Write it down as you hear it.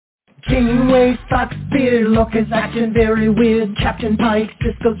Janeway Spock's beard, Lorca's acting very weird. Captain Pike,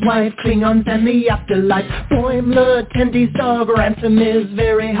 Sisko's wife, Klingons and the afterlife. Boimler, Tendy's dog, Ransom is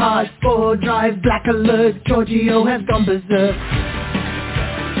very hard. Spore Drive, Black Alert, Giorgio has gone berserk.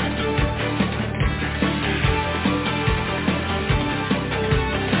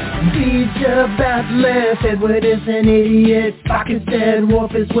 Teacher Batleth, Edward is an idiot. Spock is dead,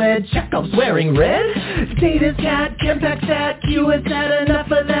 Worf is wed, Chekov's wearing red. Data's cat, Kempak's at, Q has had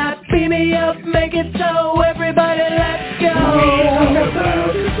enough of that. Beam me up, make it so, everybody let's go. We talk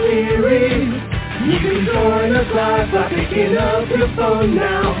about the series. You can join us live by picking up your phone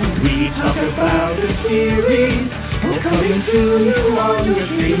now. We talk about the series. We're coming to you on your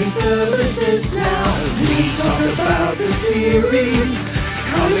streaming services now. We talk about the series.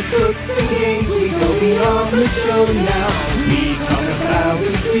 Comic books and games, we go beyond the show now. We talk about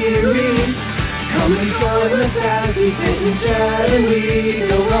the series. Come and join us as we sit and chat and we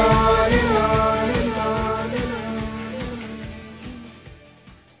go on and on and on and on.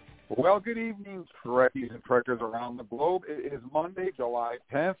 Well, good evening, Trekkies and Trekkers around the globe. It is Monday, July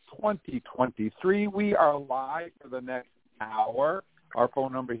 10th, 2023. We are live for the next hour. Our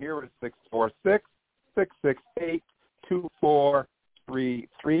phone number here is 646-668-2433.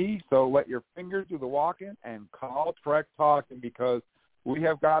 So let your fingers do the walking and call Trek Talking, because we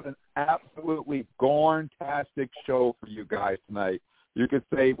have got an absolutely Gorn-tastic show for you guys tonight. You could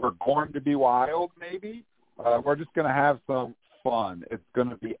say we're going to be wild, maybe. We're just going to have some fun. It's going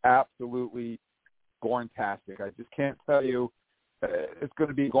to be absolutely Gorn-tastic. I just can't tell you. It's going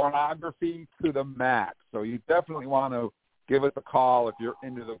to be Gornography to the max. So you definitely want to give us a call if you're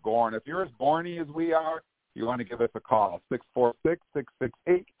into the Gorn. If you're as Gorny as we are, you want to give us a call,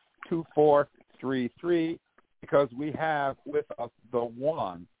 646-668-2433, because we have with us the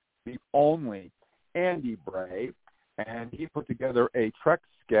one, the only, Andy Bray, and he put together a Trek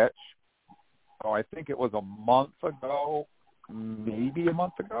sketch, I think it was a month ago, maybe a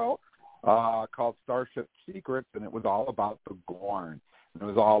month ago, called Starship Secrets, and it was all about the Gorn. And it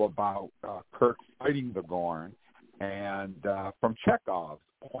was all about Kirk fighting the Gorn, and from Chekov's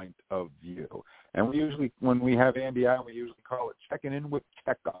point of view. And we usually, when we have Andy on, we usually call it Checking In with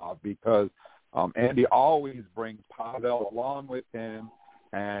Chekov, because Andy always brings Pavel along with him,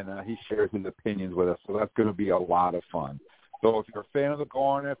 and he shares his opinions with us. So that's going to be a lot of fun. So if you're a fan of the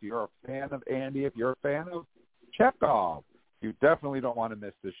Gorn, if you're a fan of Andy, if you're a fan of Chekov, you definitely don't want to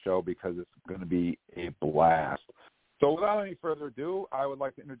miss this show, because it's going to be a blast. So without any further ado, I would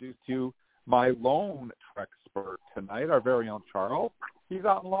like to introduce to you my lone Trekspert tonight, our very own Charles. He's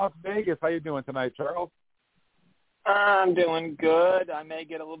out in Las Vegas. How you doing tonight, Charles? I'm doing good. I may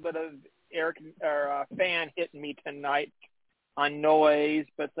get a little bit of fan hitting me tonight on noise,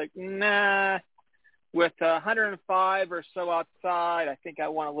 but it's like, nah. With 105 or so outside, I think I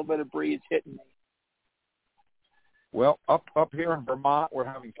want a little bit of breeze hitting me. Well, up here in Vermont, we're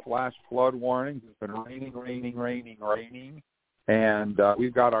having flash flood warnings. It's been raining. And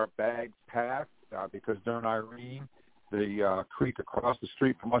we've got our bags packed because during Irene, the creek across the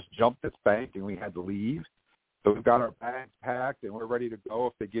street from us jumped its bank and we had to leave. So we've got our bags packed and we're ready to go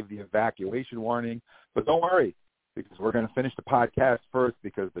if they give the evacuation warning. But don't worry, because we're going to finish the podcast first,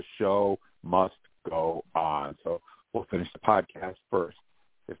 because the show must go on. So we'll finish the podcast first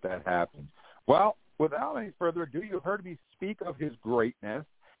if that happens. Well, without any further ado, you heard me speak of his greatness.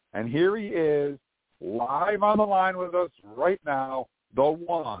 And here he is, live on the line with us right now, the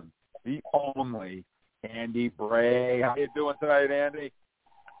one, the only, Andy Bray. How you doing tonight, Andy?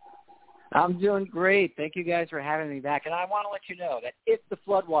 I'm doing great. Thank you guys for having me back. And I want to let you know that if the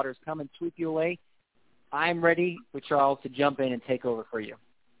floodwaters come and sweep you away, I'm ready with Charles to jump in and take over for you.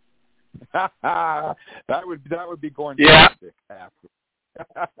 that would be going fantastic. After.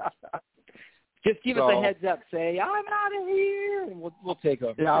 Just give us a heads up. Say, I'm out of here, and we'll take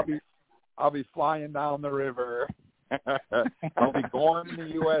over. Yeah, I'll be flying down the river. I'll be going in the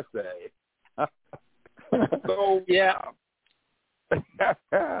USA. So yeah,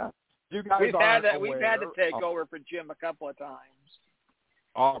 you guys we've had to take over for Jim a couple of times.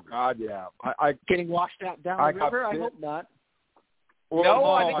 Oh God, yeah. I getting washed out down the river. I hope not. Well, no,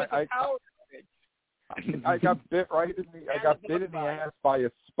 I think it's a power bridge. I got bit in the ass by a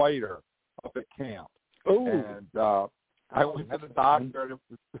spider up at camp. Oh. And I went to the doctor, and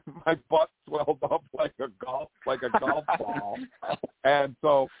my butt swelled up like a golf ball. And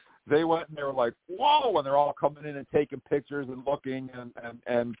so they went and they were like, whoa, and they're all coming in and taking pictures and looking, and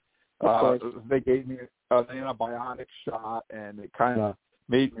they gave me an antibiotic shot, and it kind of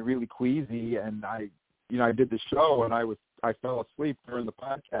made me really queasy. And I did the show, and I fell asleep during the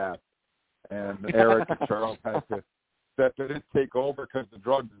podcast, and Eric and Charles had to that they didn't take over because the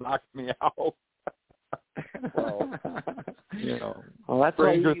drugs knocked me out. So, well, that's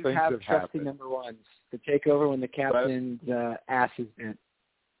why you things have trusty happened. number ones to take over when the captain's ass is bent.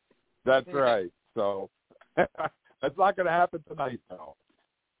 That's right. So that's not going to happen tonight, though.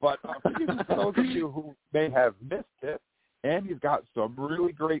 But for those of you who may have missed it, Andy's got some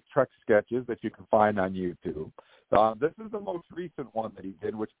really great Trek sketches that you can find on YouTube. This is the most recent one that he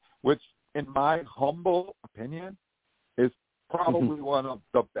did, which in my humble opinion, is probably one of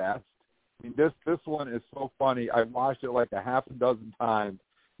the best. I mean, this one is so funny. I've watched it like a half a dozen times.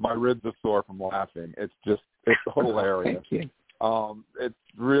 My ribs are sore from laughing. It's hilarious. Thank you. It's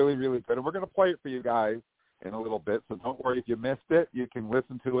really, really good. And we're going to play it for you guys in a little bit, so don't worry if you missed it. You can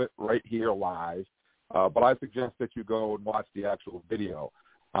listen to it right here live. But I suggest that you go and watch the actual video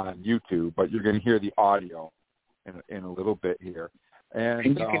on YouTube, but you're going to hear the audio in a little bit here. And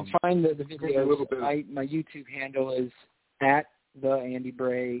you can find the video. My YouTube handle is at the Andy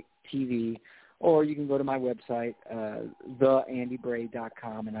Bray TV, or you can go to my website,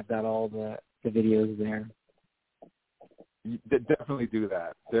 theandybray.com, and I've got all the videos there. You definitely do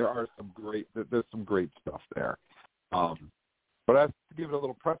that. There's some great stuff there. But as to give it a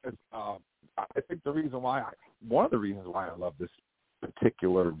little preface, I think one of the reasons why I love this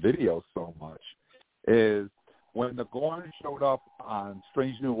particular video so much is when the Gorn showed up on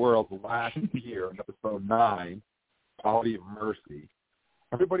Strange New Worlds last year in episode 9, Quality of Mercy,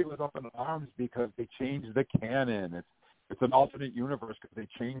 everybody was up in arms because they changed the canon. It's an alternate universe because they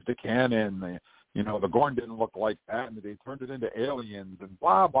changed the canon. The Gorn didn't look like that, and they turned it into aliens and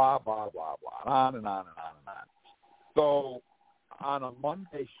blah, blah, blah, blah, blah, on and on and on and on. So on a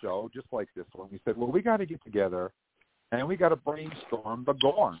Monday show, just like this one, we said, well, we got to get together, and we got to brainstorm the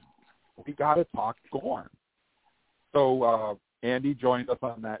Gorn. We got to talk Gorn. So Andy joined us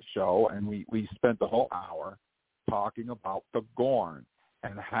on that show, and we spent the whole hour talking about the Gorn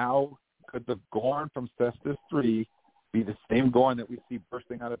and how could the Gorn from Cestus III be the same Gorn that we see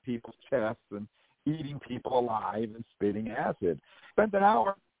bursting out of people's chests and eating people alive and spitting acid. Spent an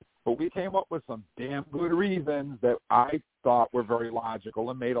hour, but we came up with some damn good reasons that I thought were very logical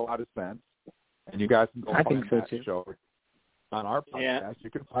and made a lot of sense. And you guys can go find that show on our podcast. Yeah. You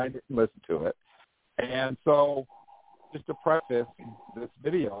can find it and listen to it. And so just to preface this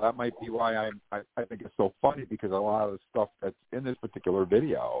video, that might be why I think it's so funny, because a lot of the stuff that's in this particular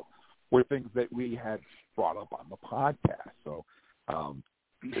video were things that we had brought up on the podcast. So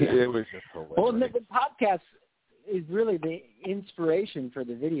it was just hilarious. Well, the podcast is really the inspiration for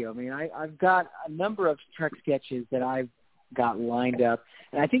the video. I mean, I've got a number of Trek sketches that I've got lined up,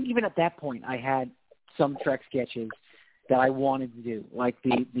 and I think even at that point I had some Trek sketches that I wanted to do, like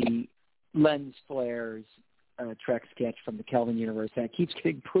the lens flares Trek sketch from the Kelvin universe that keeps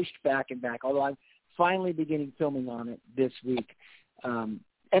getting pushed back and back, although I'm finally beginning filming on it this week.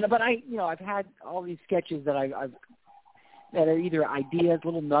 But I've had all these sketches that I've that are either ideas,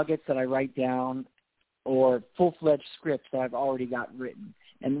 little nuggets that I write down, or full-fledged scripts that I've already got written.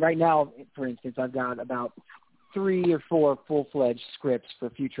 And right now, for instance, I've got about 3 or 4 full-fledged scripts for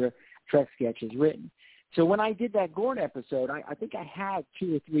future Trek sketches written. So when I did that Gorn episode, I think I had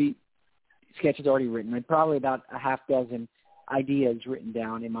 2 or 3 sketches already written, and probably about a half dozen ideas written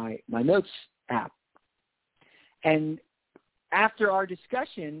down in my notes app. And after our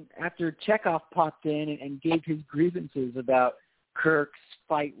discussion, after Chekov popped in and gave his grievances about Kirk's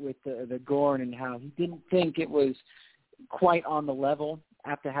fight with the Gorn and how he didn't think it was quite on the level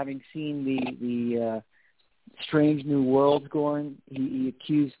after having seen the Strange New Worlds Gorn, he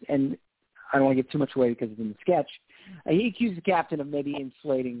accused, and I don't want to give too much away because it's in the sketch, he accused the captain of maybe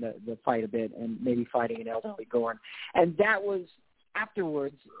inflating the fight a bit and maybe fighting an elderly Gorn. And that was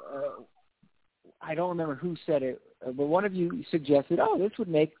afterwards, I don't remember who said it, but one of you suggested, this would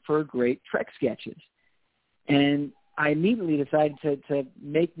make for great Trek sketches. And I immediately decided to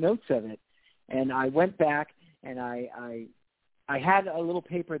make notes of it. And I went back and I had a little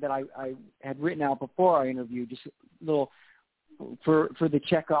paper that I had written out before our interview, just a little for the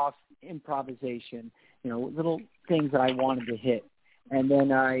Chekov improvisation, little things that I wanted to hit. And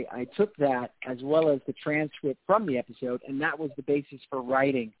then I took that as well as the transcript from the episode, and that was the basis for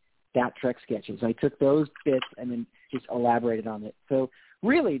writing that Trek sketches. I took those bits and then just elaborated on it. So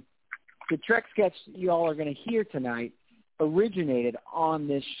really, the Trek sketch you all are going to hear tonight originated on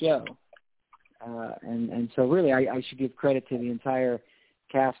this show. And so really, I should give credit to the entire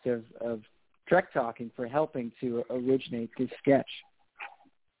cast of Trek Talking for helping to originate this sketch.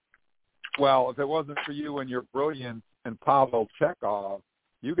 Well, if it wasn't for you and your brilliance and Pavel Chekov,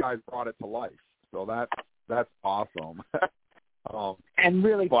 you guys brought it to life. So that's awesome. And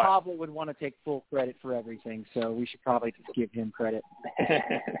really, but, Pavel would want to take full credit for everything, so we should probably just give him credit.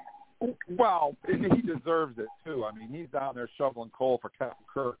 Well, he deserves it, too. I mean, he's down there shoveling coal for Captain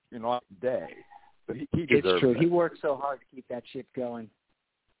Kirk, all day. So he deserves It's true. it. He worked so hard to keep that ship going.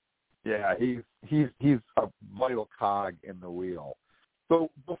 Yeah, he's a vital cog in the wheel.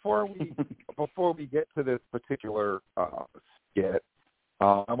 So before we get to this particular skit,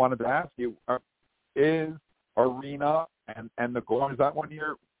 I wanted to ask you: is Arena and the Gorn, is that one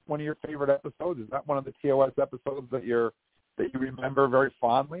of your favorite episodes? Is that one of the TOS episodes that you remember very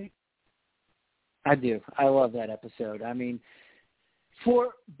fondly? I do. I love that episode. I mean,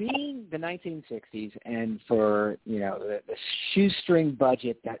 for being the 1960s and for, the shoestring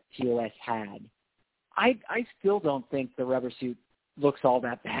budget that TOS had, I still don't think the rubber suit looks all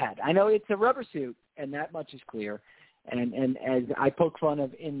that bad. I know it's a rubber suit, and that much is clear. And as I poke fun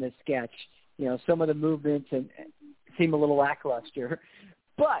of in the sketch, some of the movements seem a little lackluster.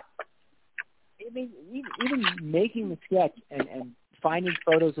 But, I mean, even making the sketch and finding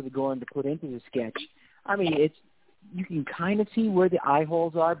photos of the Gorn to put into the sketch, I mean, you can kind of see where the eye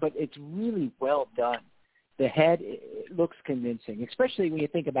holes are, but it's really well done. The head, it looks convincing, especially when you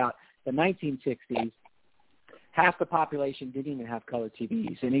think about the 1960s. Half the population didn't even have color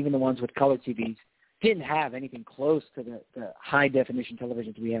TVs, and even the ones with color TVs didn't have anything close to the high-definition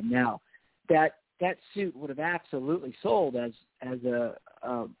televisions we have now. That suit would have absolutely sold as a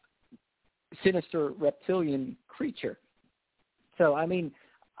sinister reptilian creature. So, I mean,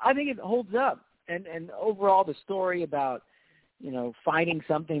 I think it holds up. And overall, the story about, fighting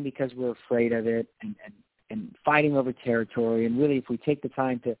something because we're afraid of it and fighting over territory, and really if we take the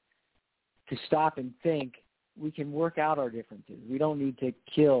time to stop and think, we can work out our differences. We don't need to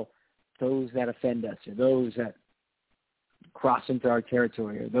kill those that offend us or those that cross into our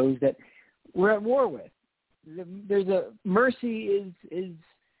territory or those that we're at war with. There's mercy is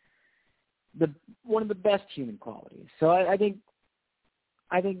one of the best human qualities. So I think,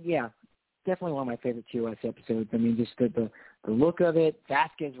 yeah, definitely one of my favorite TOS episodes. I mean, just the look of it.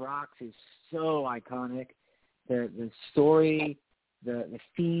 Vasquez Rocks is so iconic. The story, the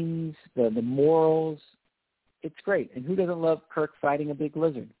themes, the morals. It's great. And who doesn't love Kirk fighting a big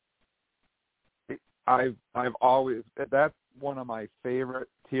lizard? I've always, that's one of my favorite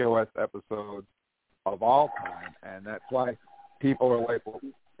TOS episodes of all time, and that's why people are like, well,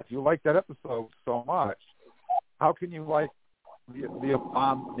 if you like that episode so much, how can you like the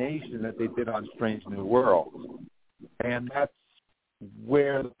abomination that they did on Strange New Worlds? And that's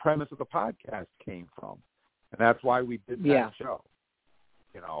where the premise of the podcast came from, and that's why we did that show.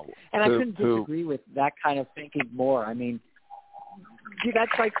 And I couldn't disagree with that kind of thinking more. I mean,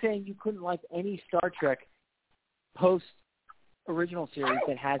 that's like saying you couldn't like any Star Trek post original series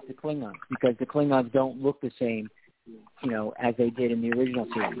that has the Klingons, because the Klingons don't look the same, as they did in the original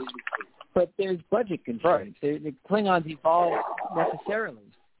series. But there's budget constraints. Right. The Klingons evolved necessarily.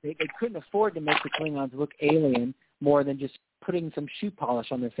 They couldn't afford to make the Klingons look alien more than just putting some shoe polish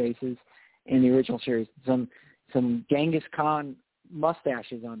on their faces in the original series, some Genghis Khan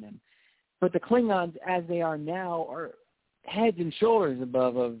mustaches on them. But the Klingons, as they are now, are heads and shoulders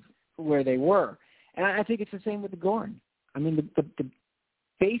above of where they were. And I think it's the same with the Gorn. I mean, the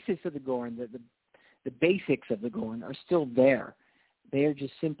basis of the Gorn, the basics of the Gorn are still there. They are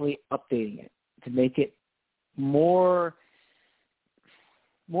just simply updating it to make it more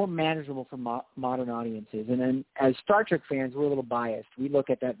manageable for modern audiences. And then as Star Trek fans, we're a little biased. We look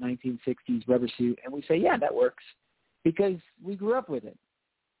at that 1960s rubber suit and we say, yeah, that works, because we grew up with it.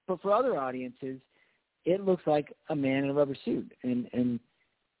 But for other audiences, it looks like a man in a rubber suit. And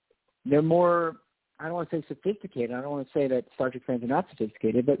they're more, I don't want to say sophisticated. I don't want to say that Star Trek fans are not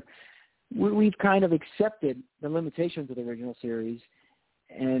sophisticated, but we've kind of accepted the limitations of the original series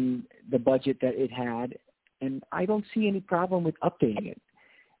and the budget that it had, and I don't see any problem with updating it.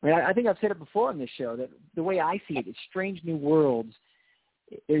 I mean, I think I've said it before on this show that the way I see it is Strange New Worlds,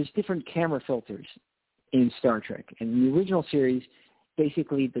 there's different camera filters in Star Trek. And in the original series,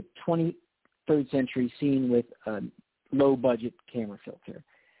 basically the 23rd century scene with a low-budget camera filter.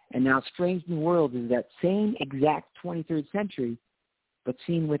 And now Strange New Worlds is that same exact 23rd century, but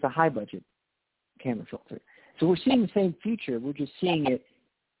seen with a high-budget camera filter. So we're seeing the same future. We're just seeing it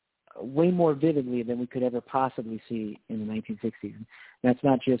way more vividly than we could ever possibly see in the 1960s. And that's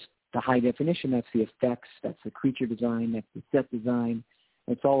not just the high definition. That's the effects. That's the creature design. That's the set design.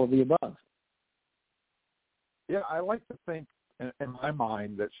 It's all of the above. Yeah, I like to think in my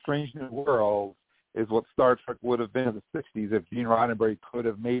mind that Strange New Worlds is what Star Trek would have been in the 60s if Gene Roddenberry could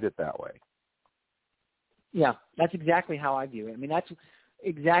have made it that way. Yeah, that's exactly how I view it. I mean, that's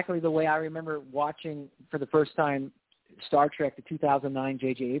exactly the way I remember watching for the first time Star Trek, the 2009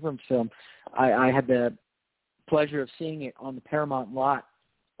 J.J. Abrams film, I had the pleasure of seeing it on the Paramount lot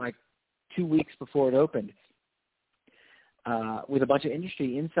like 2 weeks before it opened with a bunch of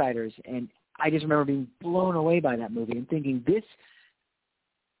industry insiders. And I just remember being blown away by that movie and thinking, this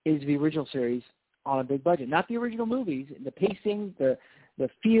is the original series on a big budget. Not the original movies. The pacing, the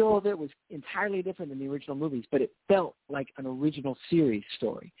feel of it was entirely different than the original movies, but it felt like an original series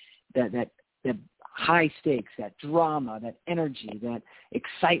story. That high stakes, that drama, that energy, that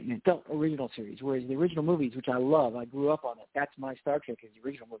excitement felt original series. Whereas the original movies, which I love, I grew up on it. That's my Star Trek, is the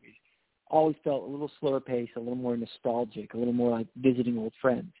original movies. Always felt a little slower pace, a little more nostalgic, a little more like visiting old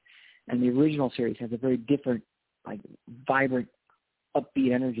friends. And the original series has a very different, like, vibrant,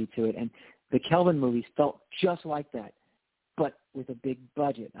 upbeat energy to it. And the Kelvin movies felt just like that, but with a big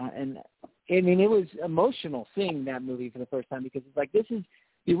budget. And I mean, it was emotional seeing that movie for the first time, because it's like, this is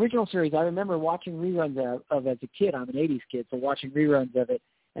the original series. I remember watching reruns of as a kid. I'm an 80s kid, so watching reruns of it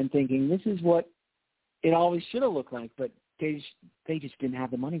and thinking, this is what it always should have looked like, but they just didn't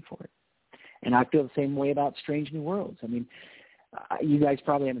have the money for it. And I feel the same way about Strange New Worlds. I mean, you guys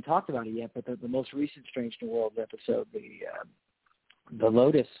probably haven't talked about it yet, but the most recent Strange New Worlds episode, the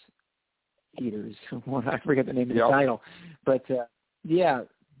Lotus Eaters, I forget the name of the title, but yeah,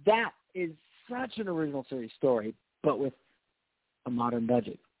 that is such an original series story, but with a modern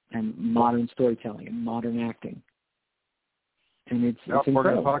budget and modern storytelling and modern acting. And it's incredible. We're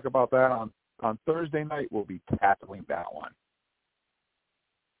going to talk about that on Thursday night. We'll be tackling that one.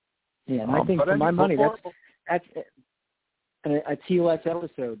 Yeah, and I think for my money, that's a TOS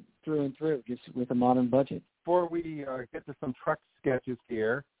episode through and through, just with a modern budget. Before we get to some Trek sketches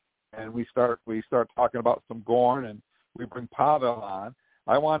here, and we start talking about some Gorn, and we bring Pavel on,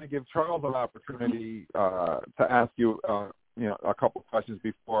 I want to give Charles an opportunity to ask you, a couple questions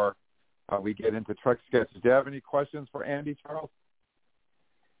before we get into Trek sketches. Do you have any questions for Andy, Charles?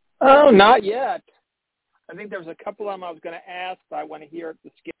 Oh, not yet. I think there's a couple of them I was going to ask, but I want to hear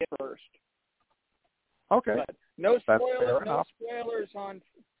the skit first. Okay. But no spoilers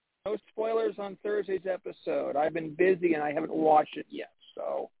on Thursday's episode. I've been busy and I haven't watched it yet.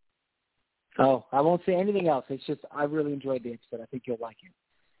 So. Oh, I won't say anything else. It's just I really enjoyed the episode. I think you'll like it.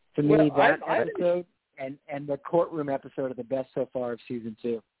 To me, that episode and the courtroom episode are the best so far of season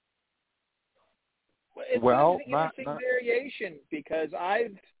 2. It's an interesting variation, because I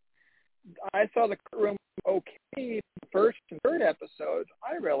saw the courtroom okay the first and third episodes.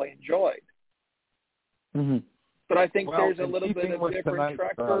 I really enjoyed. Mm-hmm. But I think there's a little bit of different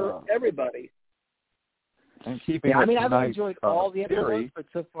track for everybody. And keeping I've enjoyed all the episodes, theory, but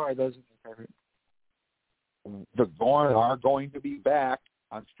so far those are my favorite. The Gorn are going to be back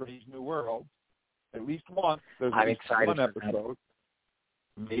on Strange New Worlds at least once. There's at least one episode,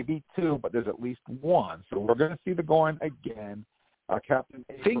 maybe 2, but there's at least one. So we're going to see the Gorn again. Captain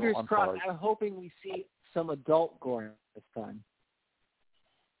April, fingers crossed. I'm hoping we see some adult Gorn this time.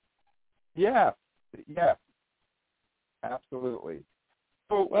 Yeah, absolutely.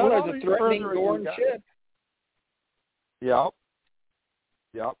 So, there's a threatening Gorn ship. Yep.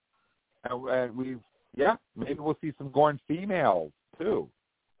 And maybe we'll see some Gorn females too.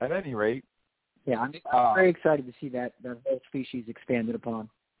 At any rate. Yeah, I'm very excited to see that whole species expanded upon.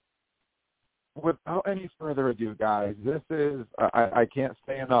 Without any further ado, guys, this is I can't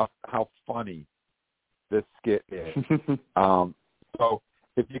say enough how funny this skit is. So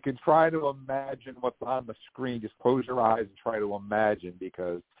if you can try to imagine what's on the screen, just close your eyes and try to imagine,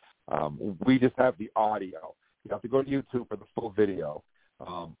 because we just have the audio. You have to go to YouTube for the full video.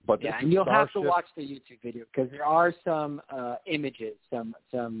 But and you'll have to watch the YouTube video, because there are some images, some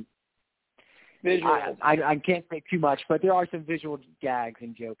visuals. I can't say too much, but there are some visual gags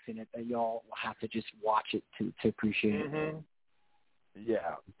and jokes in it that y'all will have to just watch it to appreciate it.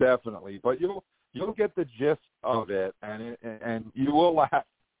 Yeah, definitely. But you'll get the gist of it, and you will laugh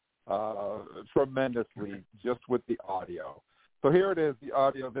tremendously just with the audio. So here it is, the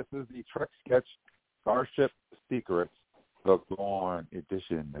audio. This is the Trek sketch, Starship Secrets, the Gorn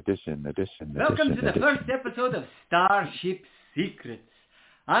edition. Welcome to the first episode of Starship Secrets.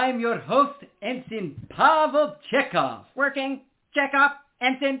 I'm your host, Ensign Pavel Chekov. Working. Chekov,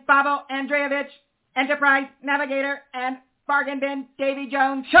 Ensign Pavel Andreevich, Enterprise, Navigator, and Bargain Bin Davy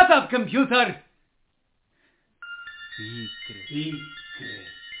Jones. Shut up, computer!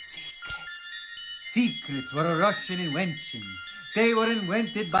 Secrets were a Russian invention. They were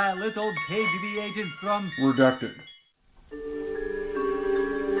invented by a little KGB agent from... Redacted.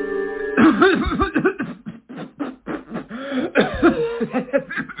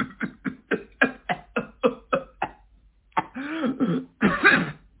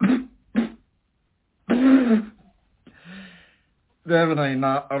 definitely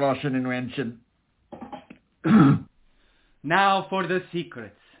not a Russian invention. Now for the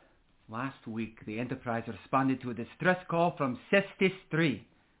secrets. Last week, the Enterprise responded to a distress call from Cestus III.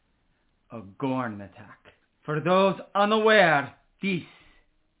 A Gorn attack. For those unaware, this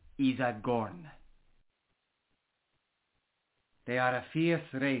is a Gorn. They are a fierce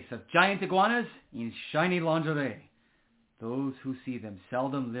race of giant iguanas in shiny lingerie. Those who see them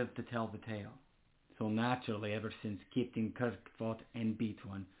seldom live to tell the tale. So naturally, ever since Captain Kirk fought and beat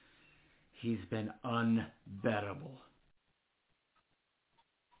one, he's been unbearable.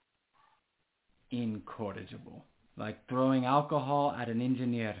 Incorrigible. Like throwing alcohol at an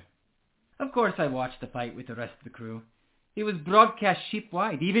engineer. Of course I watched the fight with the rest of the crew. It was broadcast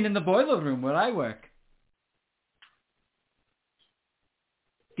ship-wide, even in the boiler room where I work.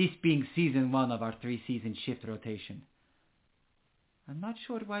 This being season 1 of our 3-season shift rotation. I'm not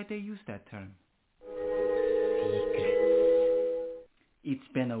sure why they use that term. Secrets. It's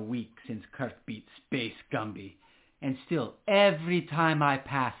been a week since Kirk beat Space Gumby, and still every time I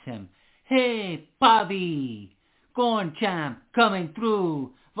pass him, "Hey, Bobby! Gorn champ coming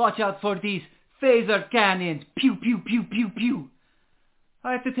through! Watch out for these phaser cannons! Pew, pew, pew, pew, pew!"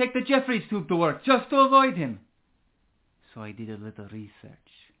 I have to take the Jeffries tube to work just to avoid him. So I did a little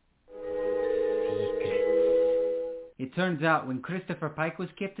research. It turns out when Christopher Pike was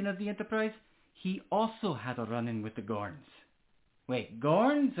captain of the Enterprise, he also had a run-in with the Gorns. Wait,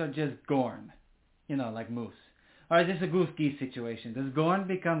 Gorns or just Gorn? You know, like moose. Or is this a goose geese situation? Does Gorn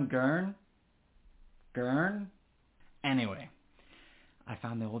become Gurn? Gurn? Anyway, I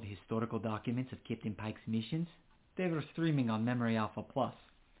found the old historical documents of Captain Pike's missions. They were streaming on Memory Alpha Plus.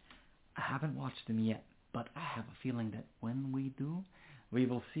 I haven't watched them yet, but I have a feeling that when we do, we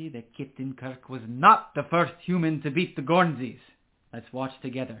will see that Captain Kirk was not the first human to beat the Gornsies. Let's watch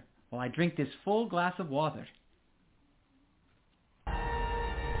together while I drink this full glass of water.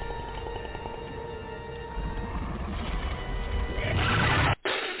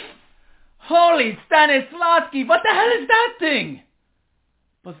 Holy Stanislavski, what the hell is that thing?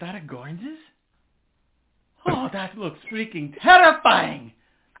 Was that a Gornses? Oh, that looks freaking terrifying.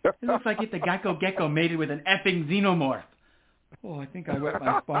 It looks like if the Gecko made it with an effing xenomorph. Oh, I think I wet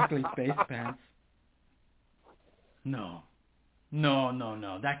my sparkly space pants. No.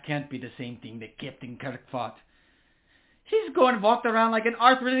 That can't be the same thing that Captain Kirk fought. He's going walked around like an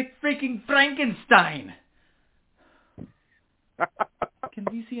arthritic freaking Frankenstein. Can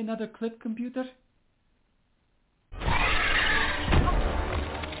we see another clip, computer?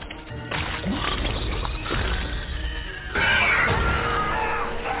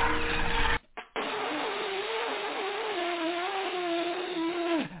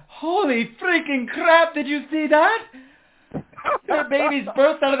 Holy freaking crap, did you see that? Their babies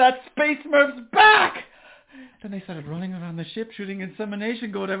burst out of that space smurf's back! Then they started running around the ship shooting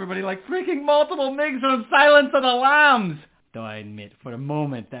insemination goat at everybody like freaking multiple MiGs from Silence of the Lambs! Though I admit, for a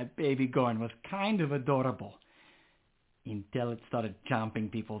moment, that baby Gorn was kind of adorable. Until it started chomping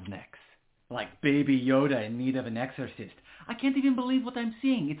people's necks. Like Baby Yoda in need of an exorcist. I can't even believe what I'm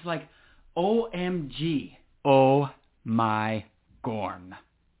seeing. It's like, OMG. Oh my Gorn.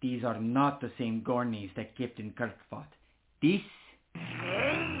 These are not the same Gornies that Captain Kirk fought. This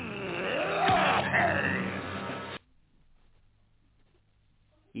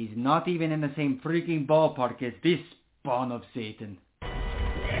is not even in the same freaking ballpark as this spawn of Satan.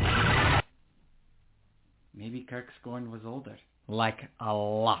 Maybe Kirk's Gorn was older. Like a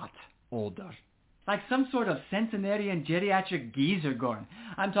lot older. Like some sort of centenarian geriatric geezer Gorn.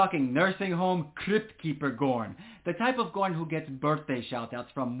 I'm talking nursing home crypt keeper Gorn. The type of Gorn who gets birthday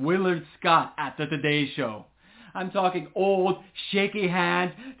shout-outs from Willard Scott at the Today Show. I'm talking old, shaky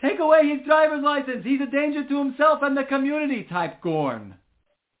hand, take away his driver's license, he's a danger to himself and the community type Gorn.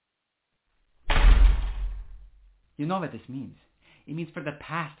 You know what this means. It means for the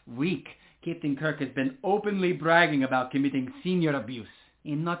past week, Captain Kirk has been openly bragging about committing senior abuse.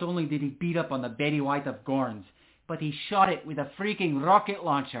 And not only did he beat up on the Betty White of Gorns, but he shot it with a freaking rocket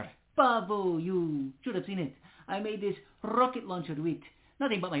launcher. Babu, you should have seen it. I made this rocket launcher with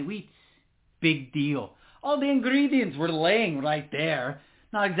nothing but my wheats. Big deal. All the ingredients were laying right there.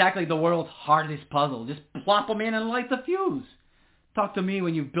 Not exactly the world's hardest puzzle. Just plop them in and light the fuse. Talk to me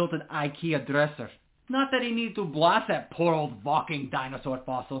when you've built an IKEA dresser. Not that he needed to blast that poor old walking dinosaur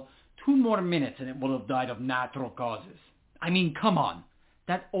fossil. 2 more minutes and it would have died of natural causes. I mean, come on.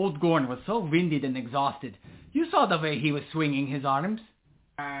 That old Gorn was so winded and exhausted. You saw the way he was swinging his arms.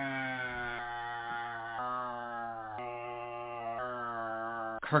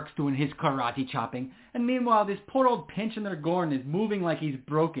 Kirk's doing his karate chopping, and meanwhile this poor old pensioner Gorn is moving like he's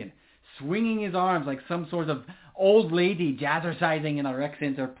broken, swinging his arms like some sort of old lady jazzercising in a rec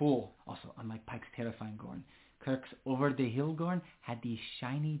center pool. Also, unlike Pike's terrifying Gorn, Kirk's over-the-hill Gorn had these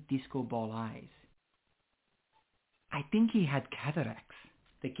shiny disco ball eyes. I think he had cataracts.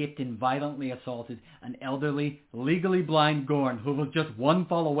 The captain violently assaulted an elderly, legally blind Gorn who was just one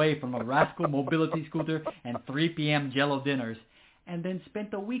fall away from a rascal mobility scooter and 3 p.m. Jello dinners, and then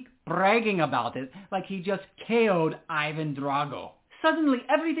spent a week bragging about it like he just KO'd Ivan Drago. Suddenly,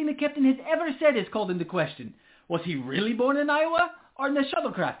 everything the captain has ever said is called into question. Was he really born in Iowa, or in the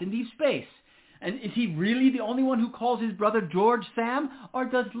shuttlecraft in deep space? And is he really the only one who calls his brother George Sam, or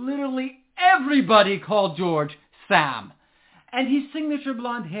does literally everybody call George Sam? And his signature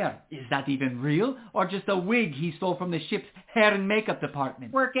blonde hair, is that even real, or just a wig he stole from the ship's hair and makeup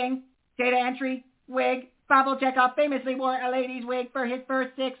department? Working. Data entry. Wig. Pavel Chekov famously wore a lady's wig for his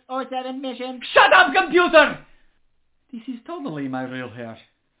first 6 or 7 missions. Shut up, computer! This is totally my real hair.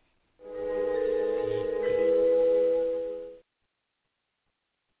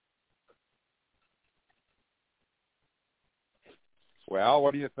 Well,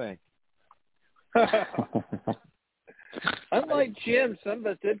 what do you think? Unlike Jim, some of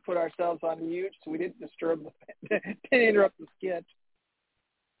us did put ourselves on mute, so we didn't didn't interrupt the sketch.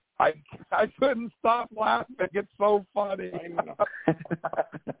 I couldn't stop laughing. It's so funny. I know.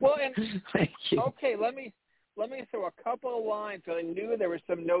 Well, and Thank you. okay, let me throw a couple of lines. I knew there were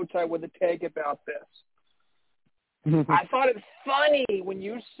some notes I would take about this. I thought it funny when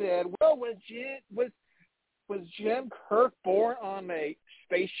you said, "Well, was Jim Kirk born on a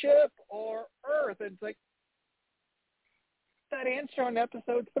spaceship or Earth?" And it's like that answer on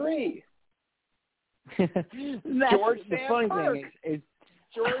episode 3. George the Sam funny Kirk. thing is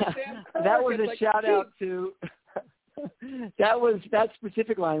George Sam Kirk. that was It's a like, shout out to that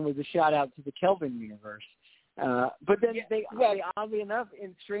specific line was a shout out to the Kelvin universe. But then they oddly enough,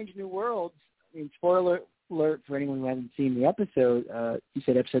 in Strange New Worlds, I mean, spoiler alert for anyone who hasn't seen the episode, you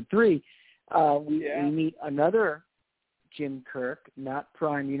said episode 3, we meet another Jim Kirk, not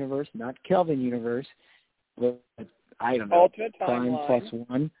Prime Universe, not Kelvin Universe, but I don't know, alternate Prime timeline.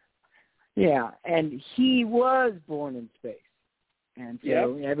 +1. Yeah, and he was born in space. And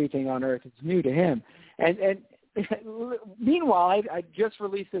so everything on Earth is new to him. And meanwhile, I just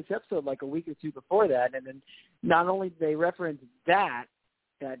released this episode like a week or two before that, and then not only do they reference that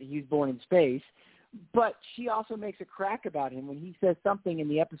he's born in space, but she also makes a crack about him when he says something in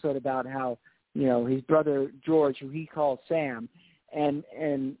the episode about how, you know, his brother George, who he calls Sam, and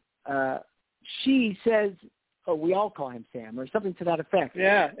she says, "Oh, we all call him Sam," or something to that effect.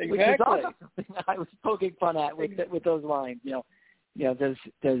 Yeah, exactly. Which is also something that I was poking fun at with those lines. Does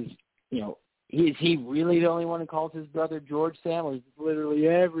is he really the only one who calls his brother George Sam, or is literally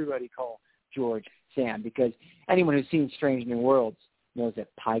everybody call George Sam? Because anyone who's seen Strange New Worlds knows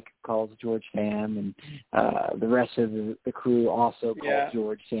that Pike calls George Sam, and the rest of the crew also calls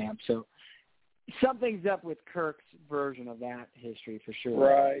George Sam. So something's up with Kirk's version of that history for sure.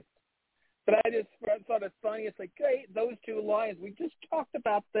 Right. But I thought it's funny. It's like, hey, those two lines, we just talked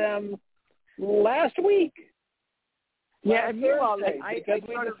about them last week. Yeah, and meanwhile, I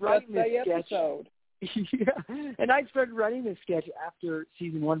started writing this sketch. Episode. Yeah, and I started writing this sketch after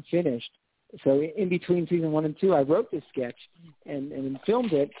season 1 finished. So in between season 1 and 2, I wrote this sketch and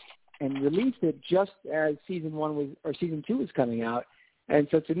filmed it and released it just as season 2 was coming out. And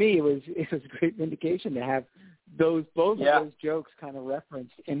so to me, it was a great vindication to have both of those jokes kind of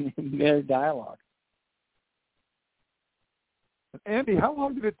referenced in their dialogue. Andy, how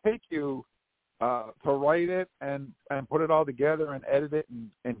long did it take you to write it and put it all together and edit it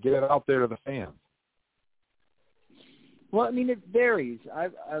and get it out there to the fans? Well, I mean, it varies.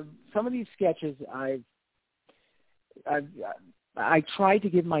 I've some of these sketches I try to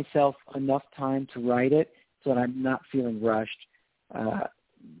give myself enough time to write it so that I'm not feeling rushed.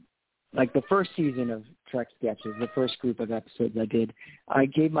 Like the first season of Trek Sketches, the first group of episodes I did, I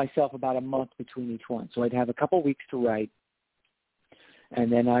gave myself about a month between each one. So I'd have a couple weeks to write,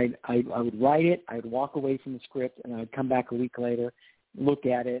 and then I would write it, I would walk away from the script, and I'd come back a week later, look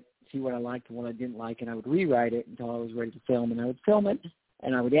at it, see what I liked and what I didn't like, and I would rewrite it until I was ready to film, and I would film it,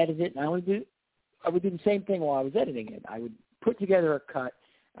 and I would edit it, and I would do the same thing while I was editing it. I would put together a cut,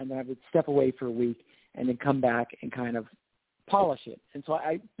 and then I would step away for a week, and then come back and kind of polish it. And so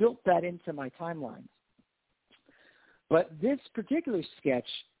I built that into my timelines. But this particular sketch,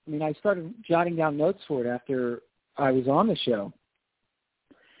 I mean, I started jotting down notes for it after I was on the show.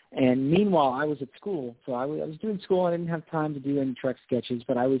 And meanwhile, I was at school. So I was doing school. I didn't have time to do any Trek sketches,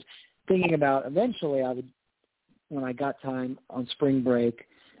 but I was thinking about eventually when I got time on spring break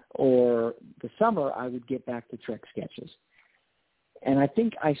or the summer, I would get back to Trek sketches. And I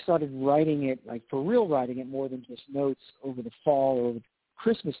think I started writing it, like for real writing it, more than just notes over the fall or over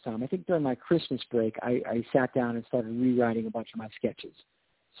Christmas time. I think during my Christmas break, I sat down and started rewriting a bunch of my sketches.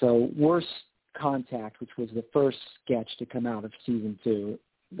 So Worst Contact, which was the first sketch to come out of season 2,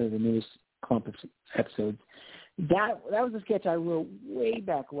 the newest clump of episodes, that was a sketch I wrote way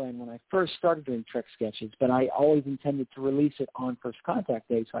back when I first started doing Trek sketches, but I always intended to release it on First Contact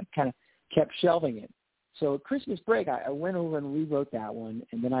Day, so I kind of kept shelving it. So at Christmas break, I went over and rewrote that one,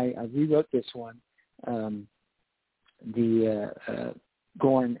 and then I rewrote this one, the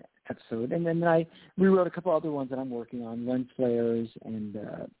Gorn episode, and then I rewrote a couple other ones that I'm working on, Lens Flares and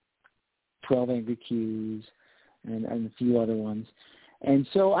 12 Angry Qs and a few other ones. And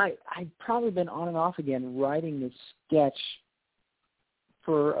so I've probably been on and off again writing this sketch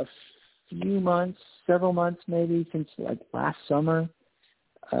for a few months, several months maybe, since like last summer.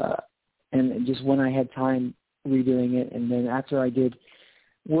 And just when I had time redoing it. And then after I did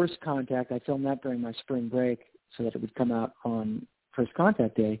Worst Contact, I filmed that during my spring break so that it would come out on First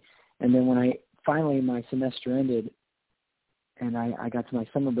Contact Day. And then when my semester ended and I got to my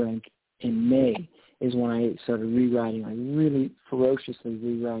summer break in May is when I started rewriting, like really ferociously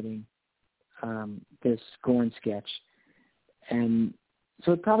rewriting this Gorn sketch. And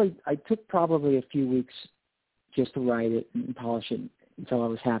so I took probably a few weeks just to write it and polish it until I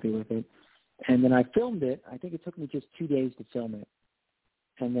was happy with it. And then I filmed it. I think it took me just 2 days to film it.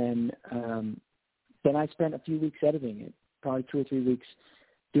 And then I spent a few weeks editing it, probably 2 or 3 weeks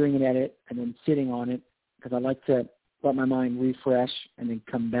doing an edit and then sitting on it because I like to let my mind refresh and then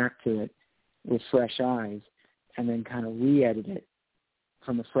come back to it with fresh eyes and then kind of re-edit it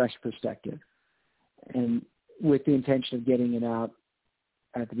from a fresh perspective. And with the intention of getting it out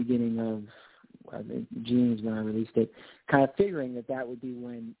at the beginning of June is when I released it, kind of figuring that would be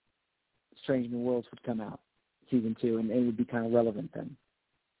when Strange New Worlds would come out, season 2, and it would be kind of relevant then.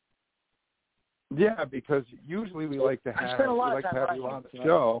 Yeah, because usually we like to have you on the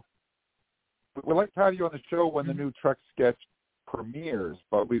show. We like to have you on the show when the new Trek sketch premieres,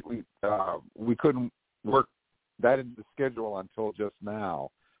 but we couldn't work that into the schedule until just now,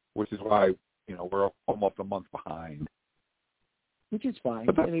 which is why we're almost a month behind. Which is fine.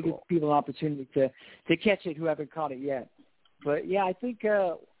 And it gives people an opportunity to catch it who haven't caught it yet. But yeah, I think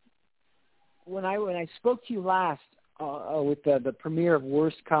when I spoke to you last with the premiere of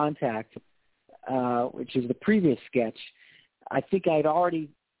Worst Contact, which is the previous sketch, I think I'd already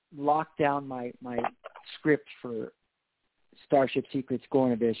locked down my script for Starship Secrets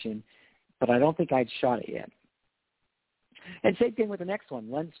Gorn Edition, but I don't think I'd shot it yet. And same thing with the next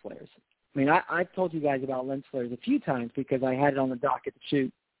one, Lens Flares. I mean, I've told you guys about Lens Flares a few times because I had it on the docket to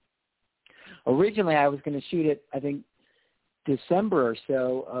shoot. Originally, I was going to shoot it, I think, December or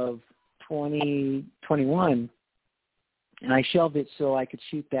so of 2021, and I shelved it so I could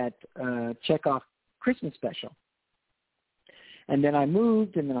shoot that Chekov Christmas special. And then I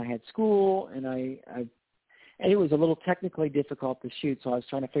moved, and then I had school, and and it was a little technically difficult to shoot, so I was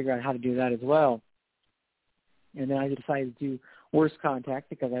trying to figure out how to do that as well. And then I decided to do Worst Contact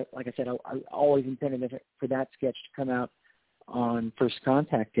because, like I said, I always intended for that sketch to come out on First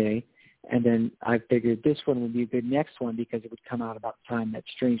Contact Day. And then I figured this one would be a good next one because it would come out about the time that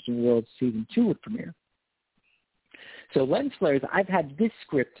Strange New Worlds Season 2 would premiere. So Lens Flares, I've had this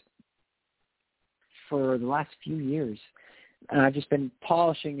script for the last few years. And I've just been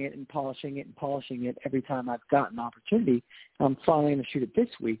polishing it and polishing it and polishing it every time I've got an opportunity. I'm finally going to shoot it this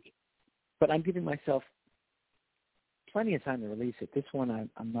week. But I'm giving myself plenty of time to release it. This one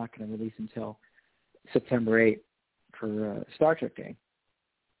I'm not going to release until September 8th for Star Trek Day.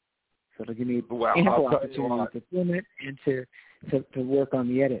 So it'll give me ample opportunity to film it and to work on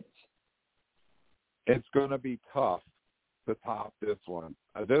the edits. It's going to be tough to top this one.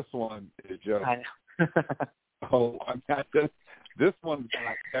 This one is just... I know. This one's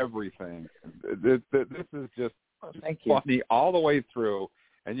got everything. This is just thank you. Funny all the way through,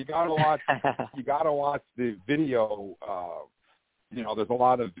 and you gotta watch. You gotta watch the video. There's a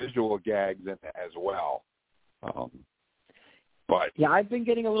lot of visual gags in it as well. But yeah, I've been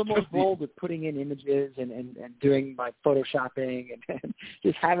getting a little more bold with putting in images and doing my photoshopping and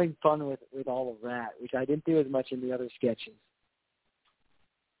just having fun with all of that, which I didn't do as much in the other sketches.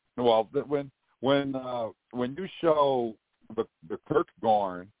 Well, when you show the Kirk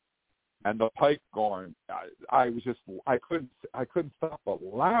Gorn and the Pike Gorn, I couldn't stop but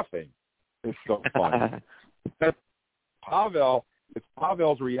laughing. It's so funny. It's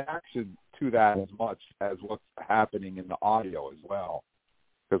Pavel's reaction to that as much as what's happening in the audio as well,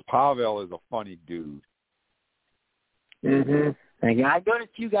 because Pavel is a funny dude. Mm-hmm. Thank you. I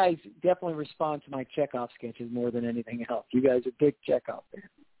noticed you guys definitely respond to my Chekov sketches more than anything else. You guys are big Chekov fans.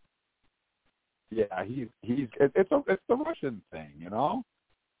 Yeah, it's the Russian thing, you know.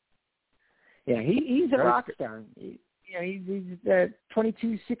 Yeah, he's a rock star. He's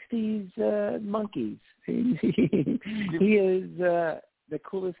 2260s monkeys. He is the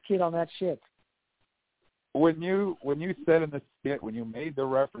coolest kid on that ship. When you said in the skit, when you made the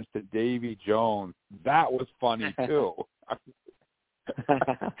reference to Davy Jones, that was funny too.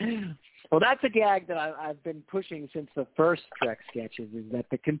 Well, that's a gag that I've been pushing since the first Trek sketches, is that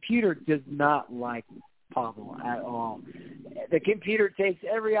the computer does not like Pavel at all. The computer takes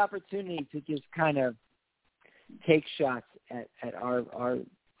every opportunity to just kind of take shots at our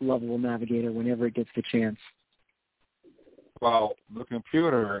lovable navigator whenever it gets the chance. Well, the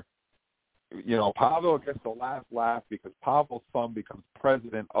computer, you know, Pavel gets the last laugh because Pavel's son becomes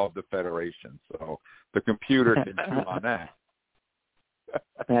president of the Federation, so the computer can chew on that.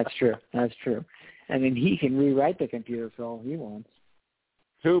 That's true. I mean, he can rewrite the computer for all he wants.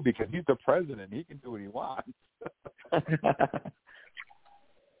 Too, because he's the president. He can do what he wants.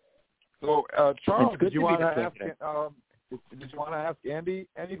 So, Charles, did you want to ask Andy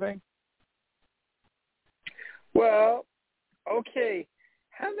anything? Well, okay.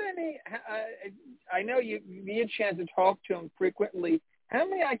 How many? I know you get a chance to talk to him frequently. How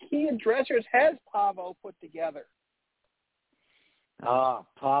many IKEA dressers has Pavel put together?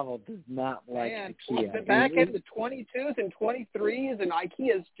 Pavel does not like IKEA. Back in the 22s and 23s, and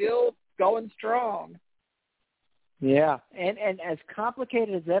IKEA is still going strong. Yeah, and as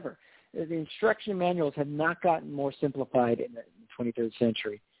complicated as ever. The instruction manuals have not gotten more simplified in the 23rd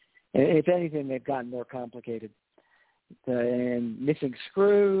century. And if anything, they've gotten more complicated. And missing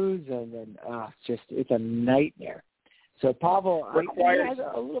screws, and then it's a nightmare. So Pavel has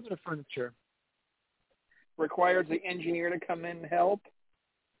a little bit of furniture. Requires the engineer to come in and help.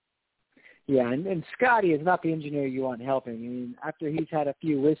 Yeah, and Scotty is not the engineer you want helping. I mean, after he's had a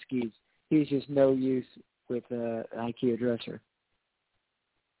few whiskeys, he's just no use with an IKEA dresser.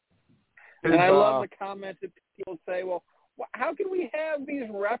 And I love the comments that people say, well, how can we have these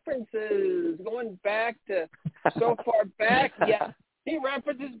references going back to so far back? Yeah, he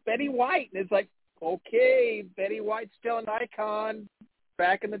references Betty White, and it's like, okay, Betty White's still an icon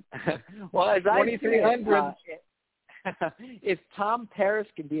back in the 2300s. If Tom Paris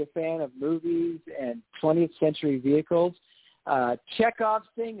can be a fan of movies and 20th century vehicles, Chekov's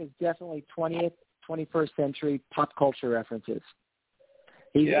thing is definitely 20th, 21st century pop culture references.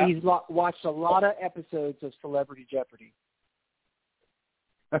 He's watched a lot of episodes of Celebrity Jeopardy.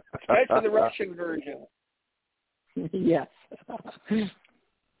 Especially the Russian version. Yes.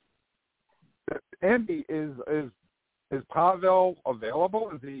 Andy, is Pavel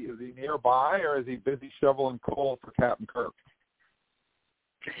available? Is he nearby, or is he busy shoveling coal for Captain Kirk?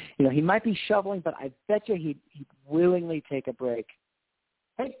 You know, he might be shoveling, but I bet you he'd willingly take a break.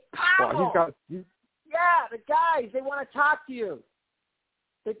 Hey, Pavel! Well, yeah, the guys, they want to talk to you.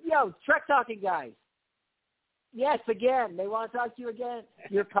 Trek Talking guys. Yes, again. They want to talk to you again.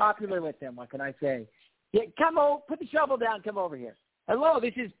 You're popular with them. What can I say? Yeah, come over. Put the shovel down. Come over here. Hello,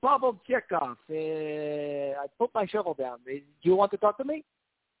 this is Pavel Chekov. I put my shovel down. Do you want to talk to me?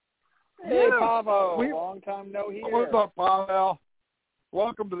 Hey, Pavel. Long time no hear. What's up, Pavel?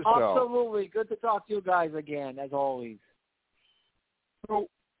 Welcome to the show. Absolutely. Good to talk to you guys again, as always. So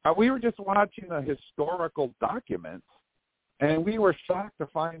we were just watching the historical documents, and we were shocked to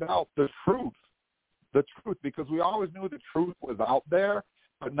find out the truth, because we always knew the truth was out there,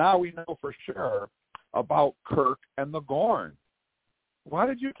 but now we know for sure about Kirk and the Gorn. Why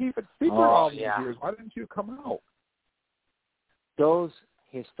did you keep it secret all these years? Why didn't you come out? Those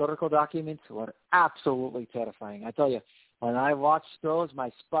historical documents were absolutely terrifying. I tell you, when I watched those,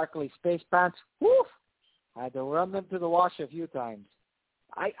 my sparkly space pants, I had to run them to the wash a few times.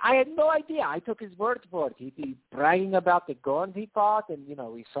 I had no idea. I took his word for it. He'd be bragging about the Gorns he fought, and,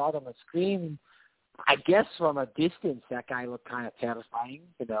 we saw them on screen. I guess from a distance, that guy looked kind of terrifying,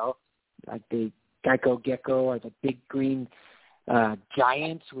 like the Geico Gecko or the big green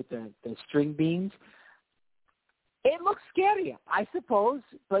giants with the string beans. It looks scary, I suppose,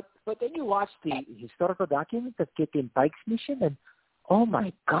 but then you watch the historical documents of Captain Pike's mission, and oh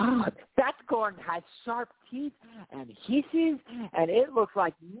my God, that Gorn has sharp teeth and hisses, and it looks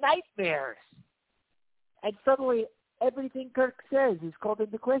like nightmares. And suddenly, everything Kirk says is called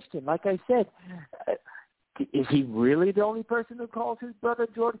into question. Like I said, is he really the only person who calls his brother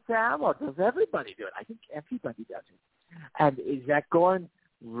George Sam, or does everybody do it? I think everybody does it. And is that Gorn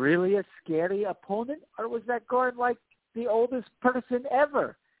really a scary opponent, or was that Gorn like the oldest person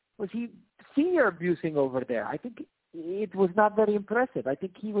ever? Was he senior abusing over there? I think it was not very impressive. I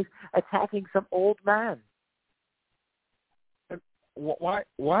think he was attacking some old man.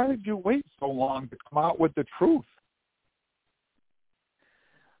 Why did you wait so long to come out with the truth?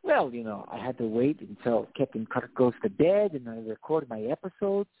 Well, I had to wait until Captain Kirk goes to bed and I record my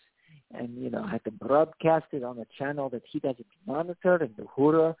episodes. And, I had to broadcast it on a channel that he doesn't monitor and the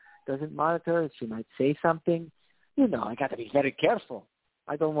Hura doesn't monitor. She might say something. I got to be very careful.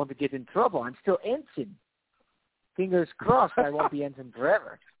 I don't want to get in trouble. I'm still ensign. Fingers crossed I won't be ensign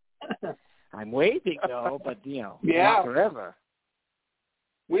forever. I'm waiting, though, but, not forever.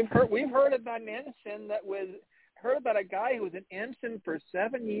 We've heard about an ensign heard about a guy who was an ensign for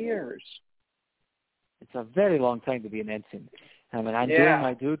 7 years. It's a very long time to be an ensign. I mean, I'm doing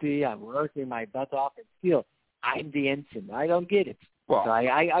my duty. I'm working my butt off, and still, I'm the ensign. I don't get it. Well, so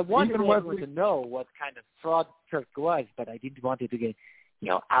I wanted everyone to know what kind of fraud Kirk was, but I didn't want it to get,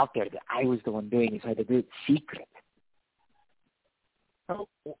 out there that I was the one doing it. So I had to do it secret. So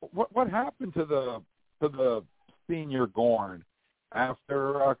what happened to the senior Gorn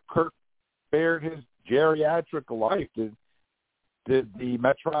after Kirk spared his geriatric life? Did the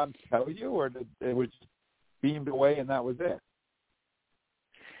Metrons tell you, or did it was beamed away and that was it?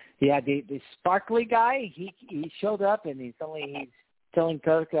 Yeah, the sparkly guy, he showed up and he's telling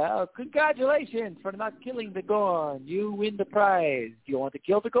Kirk, "Oh, congratulations for not killing the Gorn. You win the prize. Do you want to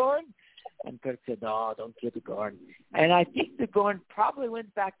kill the Gorn?" And Kirk said, "No, don't kill the Gorn." And I think the Gorn probably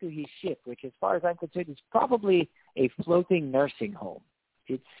went back to his ship, which, as far as I'm concerned, is probably a floating nursing home.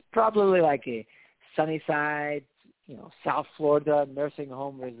 It's probably like a Sunnyside, South Florida nursing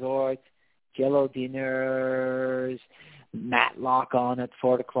home resort, Jello dinners, Matlock on at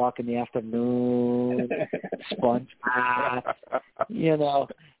 4:00 in the afternoon, sponge bath,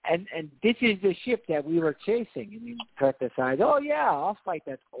 and this is the ship that we were chasing. And Kirk decides, "Oh yeah, I'll fight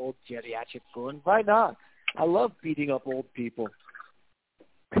that old geriatric Gorn. Why not? I love beating up old people."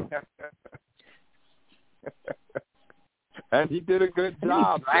 And he did a good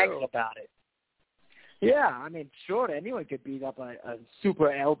job. He bragged about it. Yeah, I mean, sure, anyone could beat up a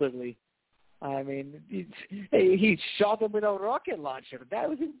super elderly. I mean, he shot him with a rocket launcher. That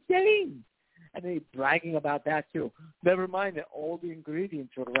was insane. And he's bragging about that, too. Never mind that all the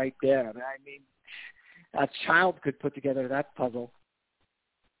ingredients were right there. I mean, a child could put together that puzzle.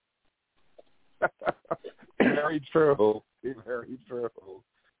 Very true. Very true.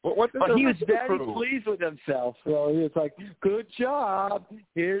 But he was very pleased with himself. So he was like, "Good job.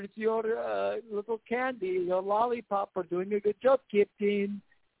 Here's your little candy, your lollipop for doing a good job, Captain."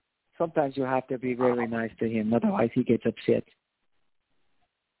 Sometimes you have to be very nice to him, otherwise he gets upset.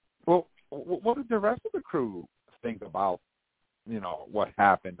 Well, what did the rest of the crew think about, what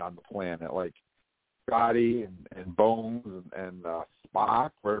happened on the planet? Like Scotty and Bones and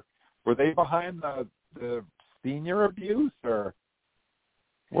Spock, were they behind the senior abuse, or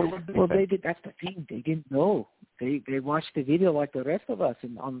what did they think? They did. That's the thing. They didn't know. They watched the video like the rest of us,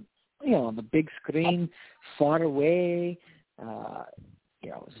 and on the big screen, far away.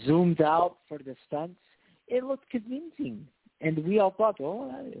 Zoomed out for the stunts. It looked convincing. And we all thought,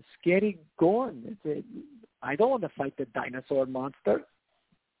 "Oh, scary Gorn. I don't want to fight the dinosaur monster."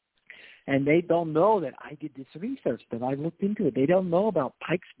 And they don't know that I did this research, that I looked into it. They don't know about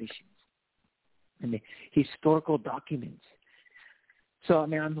Pike's missions and the historical documents. So, I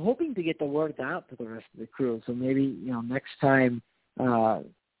mean, I'm hoping to get the word out to the rest of the crew. So maybe, next time,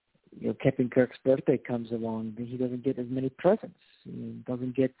 Captain Kirk's birthday comes along, he doesn't get as many presents. He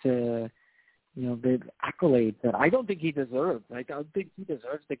doesn't get, the accolades that I don't think he deserves. I don't think he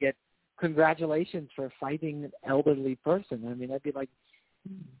deserves to get congratulations for fighting an elderly person. I mean, that'd be like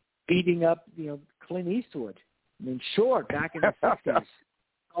beating up, Clint Eastwood. I mean, sure, back in the 60s,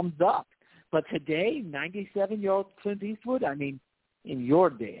 thumbs up. But today, 97-year-old Clint Eastwood, I mean, in your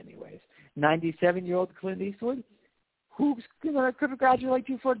day anyways, 97-year-old Clint Eastwood, who's going to congratulate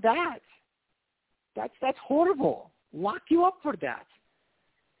you for that? That's horrible. Lock you up for that.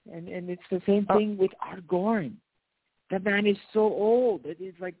 And it's the same thing with our Gorn. That man is so old. It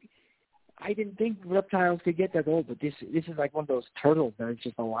is like, I didn't think reptiles could get that old, but this is like one of those turtles that is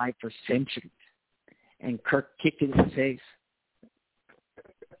just alive for centuries. And Kirk kicked it in the face.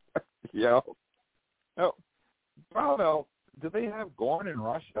 Yeah. Oh, well, do they have Gorn in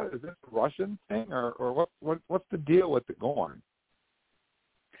Russia? Is this a Russian thing, or what's the deal with the Gorn?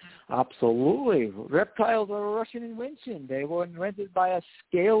 Absolutely. Reptiles are a Russian invention. They were invented by a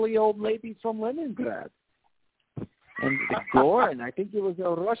scaly old lady from Leningrad. And the Gorn, I think it was a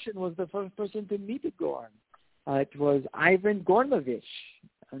Russian was the first person to meet a Gorn. It was Ivan Gornovich,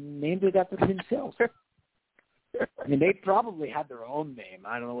 named it after himself. I mean, they probably had their own name.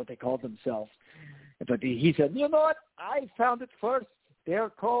 I don't know what they called themselves. But he said, you know what? I found it first. They're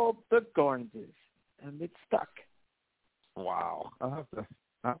called the Gorns, and it stuck. Wow. I'll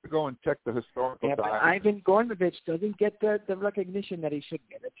have to go and check the historical But documents. Ivan Gornovich doesn't get the recognition that he should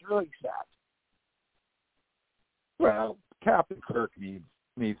get. It's really sad. Well, Captain Kirk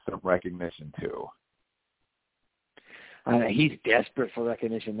needs some recognition too. He's desperate for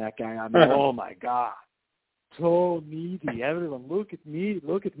recognition, that guy. I mean, oh my God. So needy. Everyone, look at me.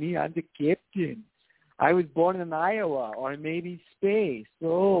 Look at me. I'm the captain. I was born in Iowa or maybe space.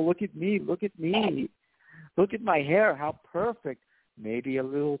 Oh, look at me. Look at me. Look at my hair. How perfect. Maybe a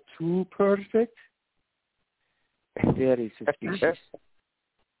little too perfect. Very suspicious.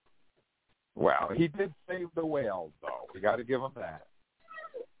 Well, he did save the whales, though. We got to give him that.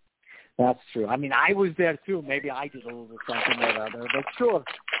 That's true. I mean, I was there, too. Maybe I did a little something or other. But sure,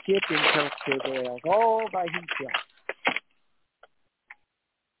 Captain Kirk saved the whales all by himself.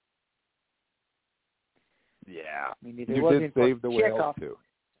 Yeah. I mean, if you it wasn't did save the whales, Chekov too.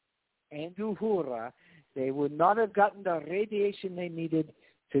 And Uhura, they would not have gotten the radiation they needed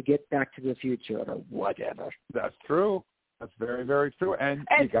to get back to the future or whatever. That's true. That's very, very true. And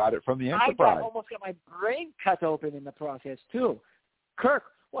you got it from the Enterprise. I almost got my brain cut open in the process, too. Kirk,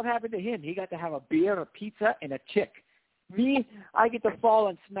 what happened to him? He got to have a beer, a pizza, and a chick. Me, I get to fall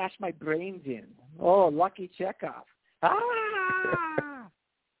and smash my brains in. Oh, lucky Chekov. Ah!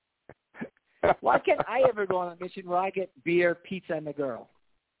 Why can't I ever go on a mission where I get beer, pizza, and a girl?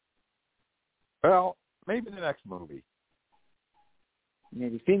 Well, maybe the next movie.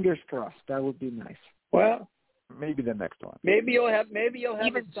 Maybe. Fingers crossed. That would be nice. Well, maybe the next one. Maybe you'll have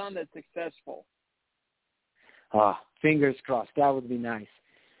a son that's successful. Fingers crossed. That would be nice.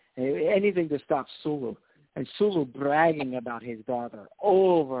 Anything to stop Sulu. And Sulu bragging about his daughter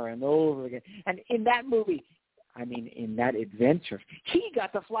over and over again. And in that movie, in that adventure, he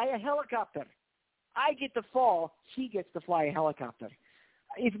got to fly a helicopter. I get to fall. He gets to fly a helicopter.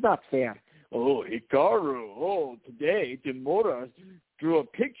 It's not fair. Oh, Hikaru. Today Demora drew a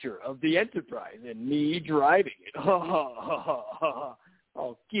picture of the Enterprise and me driving it. Oh,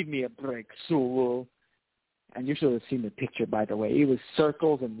 give me a break, Sulu. And you should have seen the picture, by the way. It was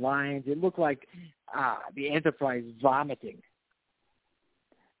circles and lines. It looked like the Enterprise vomiting.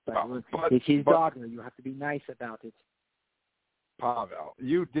 But it's his daughter. You have to be nice about it. Pavel,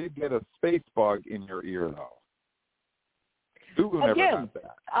 you did get a space bug in your ear, though. Sulu never got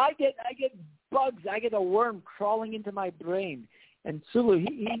that. I get bugs. I get a worm crawling into my brain. And Sulu,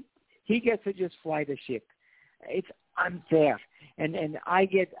 he gets to just fly the ship. It's unfair. And I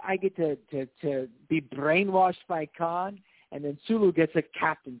get to be brainwashed by Khan, and then Sulu gets a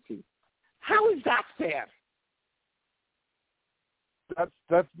captaincy. How is that fair?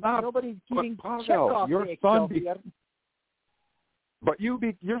 That's not. Nobody's giving Pavel, your son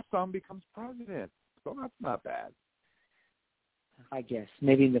your son becomes president, so that's not bad. I guess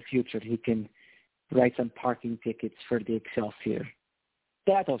maybe in the future he can write some parking tickets for the Excelsior.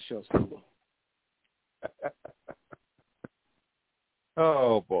 That'll show Sulu.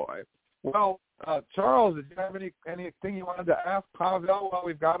 Oh boy. Well, Charles, did you have anything you wanted to ask Pavel while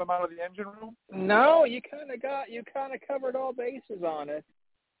we've got him out of the engine room? No, you kind of covered all bases on it.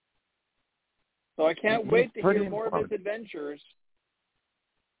 So I can't wait to hear more of his adventures.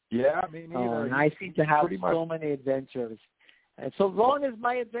 Yeah, me neither. Oh, and I seem to have so many adventures. And so long as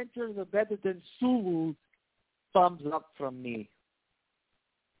my adventures are better than Sulu's, thumbs up from me.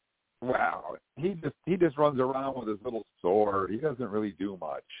 Wow, he just runs around with his little sword. He doesn't really do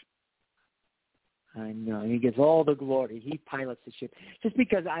much. I know. He gets all the glory. He pilots the ship. Just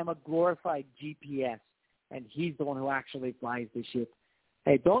because I'm a glorified GPS and he's the one who actually flies the ship.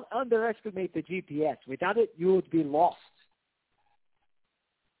 Hey, don't underestimate the GPS. Without it, you would be lost.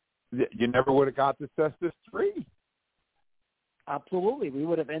 You never would have got to Cestus III. Absolutely. We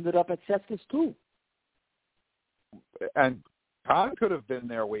would have ended up at Cestus II. And Khan could have been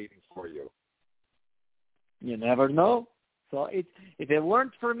there waiting for you. You never know. So if it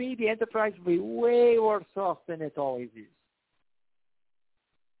weren't for me, the Enterprise would be way worse off than it always is.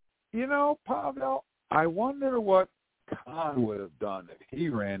 You know, Pavel, I wonder what Khan would have done if he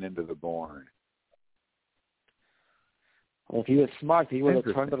ran into the Gorn. Well, if he was smart, he would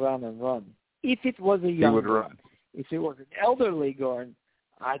have turned around and run. If it was a young Gorn, if it was an elderly Gorn,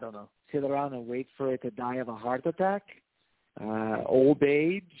 I don't know, sit around and wait for it to die of a heart attack, old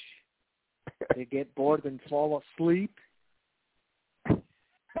age, they get bored and fall asleep.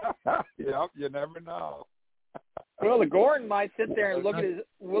 Yep, you never know. Well, the Gorn might sit there and look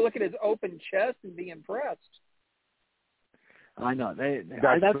at his open chest and be impressed. I know.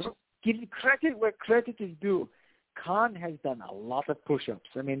 That's giving credit where credit is due. Khan has done a lot of push-ups.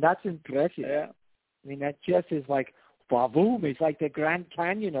 I mean, that's impressive. Yeah. I mean, that chest is like, boom, it's like the Grand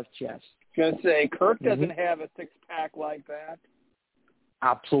Canyon of chest. I was going to say, Kirk doesn't have a six-pack like that.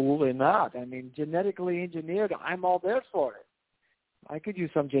 Absolutely not. I mean, genetically engineered, I'm all there for it. I could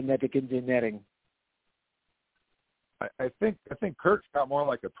use some genetic engineering. I think Kirk's got more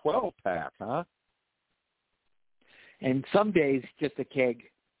like a 12-pack, huh? And some days, just a keg.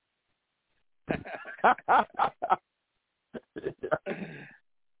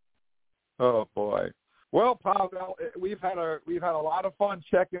 Oh boy. Well, Pavel, we've had a lot of fun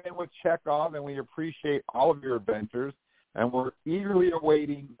checking in with Chekov, and we appreciate all of your adventures, and we're eagerly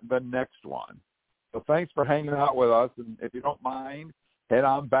awaiting the next one. So thanks for hanging out with us, and if you don't mind, head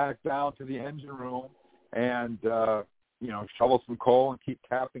on back down to the engine room and shovel some coal and keep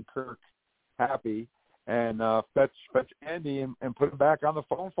Captain Kirk happy, and fetch Andy and put him back on the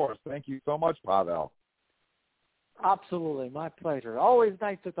phone for us. Thank you so much, Pavel. Absolutely, my pleasure. Always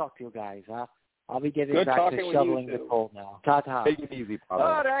nice to talk to you guys. I'll be getting Good back to shoveling the coal now. Ta-ta. Take it easy, Pavel.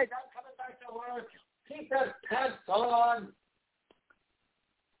 All right, I'm coming back to work. Keep that pants on.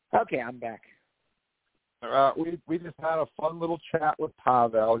 Okay, I'm back. We just had a fun little chat with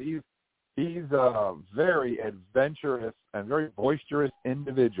Pavel. He's a very adventurous and very boisterous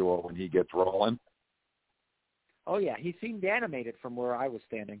individual when he gets rolling. Oh yeah, he seemed animated from where I was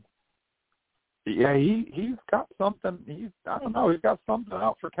standing. Yeah, he's got something. He's got something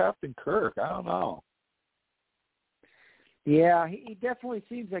out for Captain Kirk. I don't know. Yeah, he definitely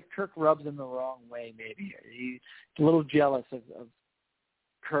seems like Kirk rubs him the wrong way. Maybe he's a little jealous of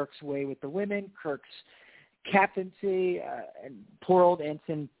Kirk's way with the women, Kirk's captaincy, and poor old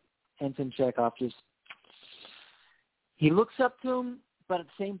Ensign Chekov. Just he looks up to him, but at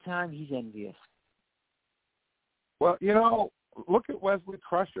the same time he's envious. Well, look at Wesley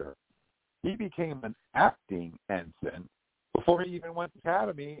Crusher. He became an acting ensign before he even went to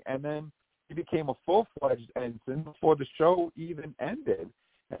Academy, and then he became a full-fledged ensign before the show even ended.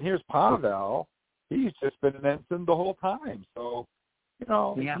 And here's Pavel. He's just been an ensign the whole time. So,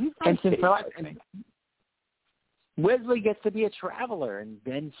 yeah. he's ensign for life. Wesley gets to be a traveler and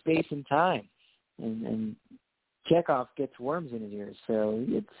bend space and time, and Chekov gets worms in his ears. So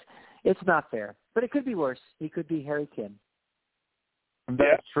it's not fair, but it could be worse. He could be Harry Kim.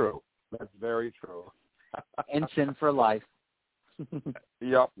 That's true. That's very true. Ensign for life.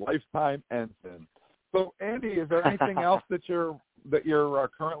 Yep, lifetime ensign. So, Andy, is there anything else that you're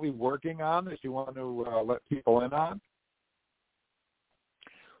currently working on that you want to let people in on?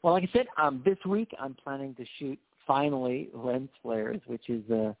 Well, like I said, this week I'm planning to shoot finally Lens Flares, which is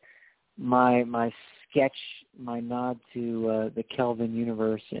my sketch, my nod to the Kelvin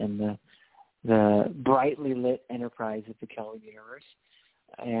universe and the brightly lit enterprise of the Kelvin universe.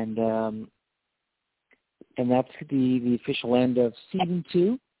 And that's the official end of season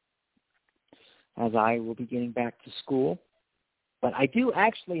 2, as I will be getting back to school. But I do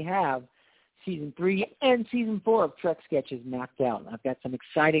actually have season 3 and season 4 of Trek Sketches mapped out. I've got some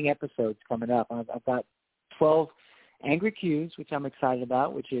exciting episodes coming up. I've got 12 Angry Qs, which I'm excited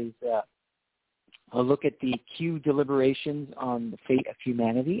about, which is a look at the Q deliberations on the fate of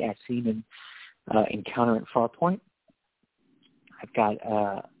humanity as seen in Encounter at Farpoint. I've got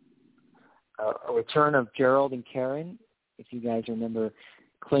a return of Gerald and Karen. If you guys remember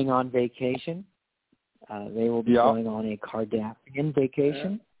Klingon Vacation, they will be going on a Cardassian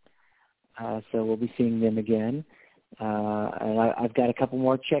vacation. So we'll be seeing them again. And I've got a couple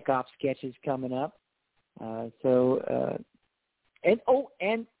more Chekov sketches coming up. And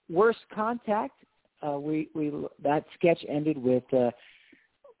Worst Contact. That sketch ended with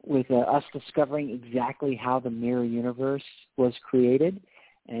us discovering exactly how the mirror universe was created,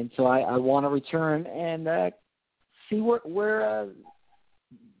 and so I want to return and see where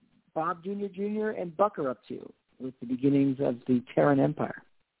Bob Jr. and Buck are up to with the beginnings of the Terran Empire.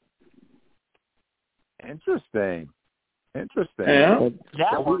 Interesting. Yeah.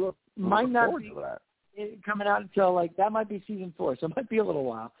 That one look might not forward be to that. coming out until that might be season 4, so it might be a little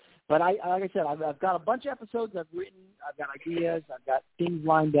while. But like I said, I've got a bunch of episodes I've written. I've got ideas. I've got things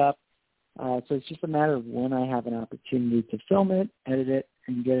lined up. So it's just a matter of when I have an opportunity to film it, edit it,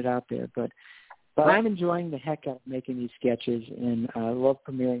 and get it out there. But I'm enjoying the heck out of making these sketches, and I love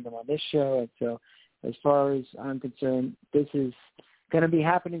premiering them on this show. And so as far as I'm concerned, this is going to be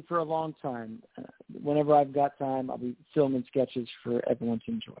happening for a long time. Whenever I've got time, I'll be filming sketches for everyone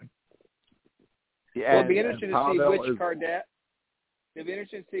to enjoy. Yeah, It'll be interesting to see which Cardassian. It'll be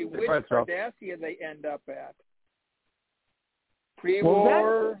interesting to see which Cardassian they end up at.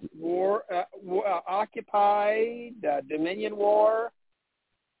 Pre-war, war, occupied, Dominion War.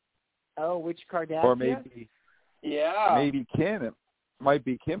 Oh, which Cardassian? Or maybe Kin. might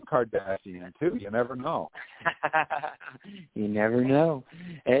be Kim Kardashian, too. You never know. You never know.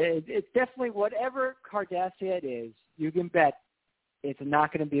 It's definitely whatever Kardashian is, you can bet it's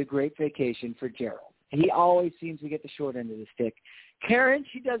not going to be a great vacation for Gerald. He always seems to get the short end of the stick. Karen,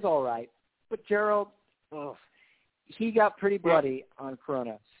 she does all right. But Gerald, he got pretty bloody on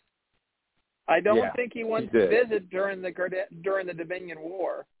Kronos. I don't think he wants to visit during the Dominion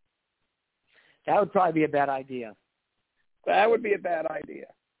War. That would probably be a bad idea. That would be a bad idea.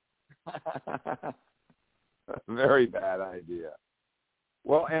 Very bad idea.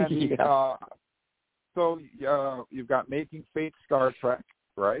 Well, Andy, so you've got Making Fake Star Trek,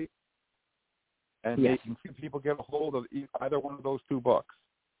 right? And making few people get a hold of either one of those two books.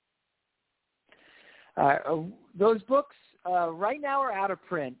 Those books right now are out of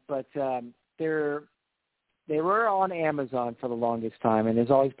print, but they were on Amazon for the longest time, and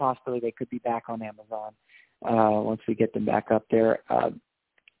there's always a possibility they could be back on Amazon once we get them back up there.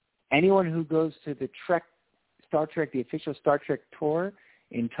 Anyone who goes to the Star Trek, the official Star Trek tour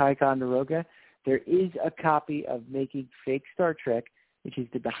in Ticonderoga, there is a copy of Making Fake Star Trek, which is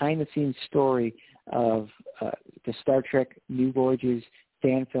the behind-the-scenes story of the Star Trek New Voyages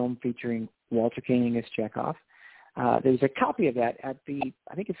fan film featuring Walter Koenig as Chekov. There's a copy of that at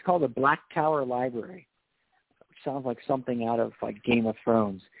I think it's called the Black Tower Library, which sounds like something out of like Game of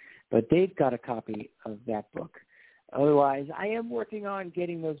Thrones. But they've got a copy of that book. Otherwise, I am working on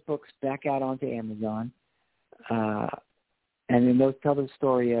getting those books back out onto Amazon. And then those tell the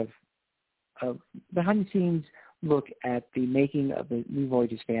story of behind-the-scenes look at the making of the New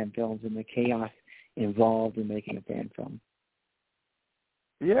Voyages fan films and the chaos involved in making a fan film.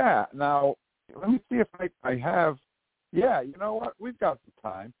 Yeah. Now, let me see if I have. Yeah, you know what? We've got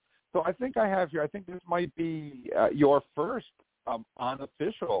some time. So I think I have here. I think this might be your first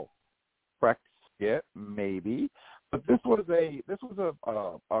unofficial Trek skit, maybe. But this was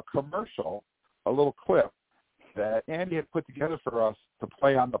a commercial, a little clip that Andy had put together for us to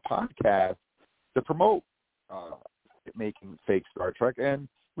play on the podcast to promote Making Fake Star Trek, and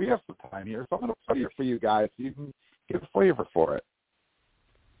we have some time here, so I'm going to play it for you guys so you can get a flavor for it.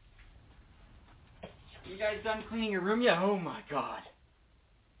 You guys done cleaning your room yet? Oh my God!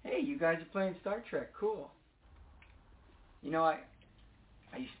 Hey, you guys are playing Star Trek. Cool. You know, I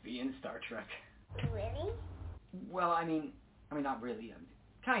used to be in Star Trek. Really? Well, I mean, not really.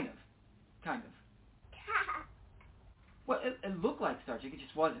 Kind of. Well, it looked like Star Trek. It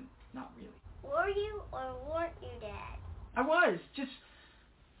just wasn't. Not really. Were you or weren't you, Dad? I was. Just,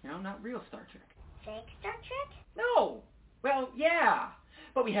 not real Star Trek. Fake Star Trek? No. Well, yeah.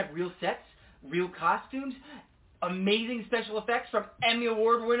 But we had real sets, real costumes, amazing special effects from Emmy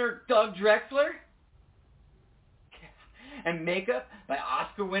Award winner Doug Drexler, and makeup by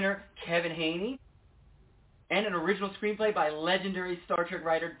Oscar winner Kevin Haney, and an original screenplay by legendary Star Trek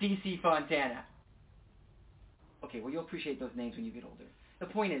writer D.C. Fontana. Okay, well, you'll appreciate those names when you get older. The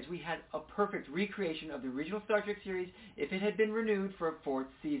point is, we had a perfect recreation of the original Star Trek series if it had been renewed for a fourth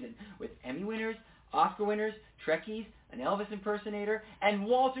season, with Emmy winners, Oscar winners, Trekkies, an Elvis impersonator, and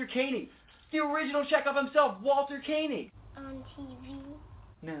Walter Koenig, the original Chekov himself, Walter Koenig. On TV?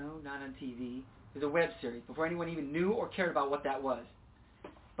 No, not on TV. It was a web series before anyone even knew or cared about what that was.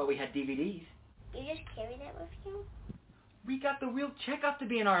 But we had DVDs. You just carry that with you? We got the real Chekov to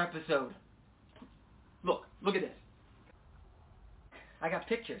be in our episode. Look at this. I got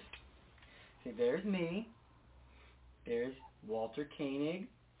pictures. See, there's me. There's Walter Koenig,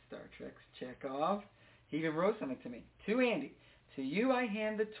 Star Trek's Chekov. He even wrote something to me. To Andy. To you I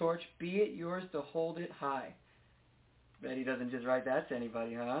hand the torch, be it yours to hold it high. Bet he doesn't just write that to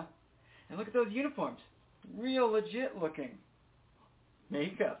anybody, huh? And look at those uniforms. Real legit looking.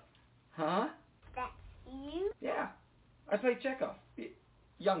 Makeup. Huh? That's you? Yeah. I play Chekov.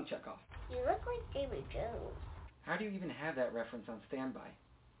 Young Chekov. You look like David Jones. How do you even have that reference on standby?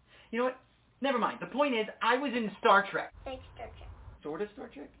 You know what? Never mind. The point is, I was in Star Trek. Fake Star Trek. Sort of Star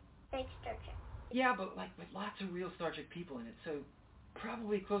Trek? Fake Star Trek. Yeah, but with lots of real Star Trek people in it, so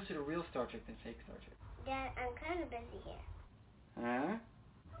probably closer to real Star Trek than fake Star Trek. Dad, I'm kind of busy here. Huh?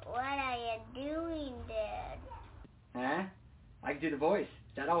 What are you doing, Dad? Huh? I can do the voice.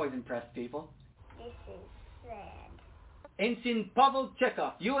 That always impressed people. This is sad. Ensign Pavel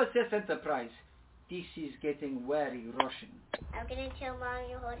Chekov, USS Enterprise. This is getting very Russian. I'm going to tell Mom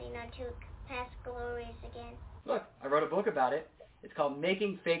you're holding on to past glories again. Look, I wrote a book about it. It's called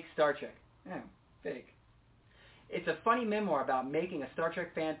Making Fake Star Trek. Yeah, fake. It's a funny memoir about making a Star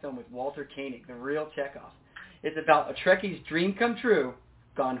Trek fan film with Walter Koenig, the real Chekov. It's about a Trekkie's dream come true,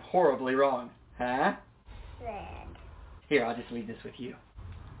 gone horribly wrong. Huh? Sad. Here, I'll just leave this with you.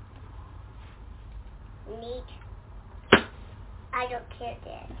 Neat. I don't care,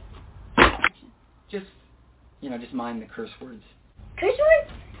 Dad. Just mind the curse words. Curse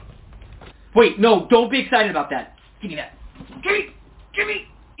words? Wait, no, don't be excited about that. Give me that. Give me.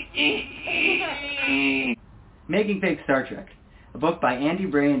 Making Fake Star Trek, a book by Andy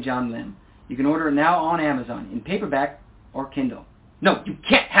Bray and John Lim. You can order it now on Amazon in paperback or Kindle. No, you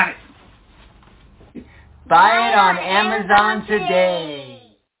can't have it. Buy it on Amazon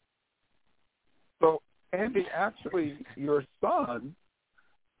today. So, Andy, actually, your son,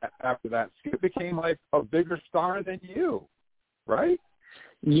 after that skit, became like a bigger star than you, right?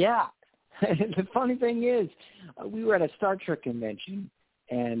 Yeah. The funny thing is, we were at a Star Trek convention,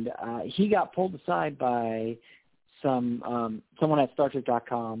 and he got pulled aside by someone at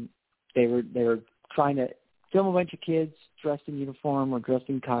StarTrek.com. They were trying to film a bunch of kids dressed in uniform or dressed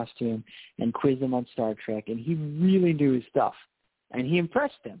in costume and quiz them on Star Trek, and he really knew his stuff, and he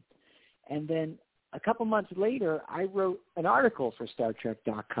impressed them. And then a couple months later, I wrote an article for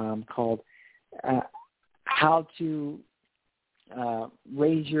StarTrek.com called "How to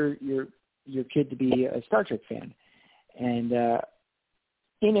Raise Your Kid to Be a Star Trek Fan," and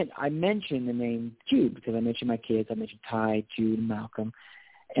in it, I mentioned the name Jude because I mentioned my kids. I mentioned Ty, Jude, and Malcolm.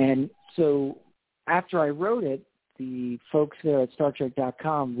 And so after I wrote it, the folks there at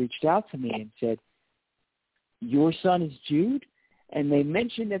StarTrek.com reached out to me and said, "Your son is Jude?" And they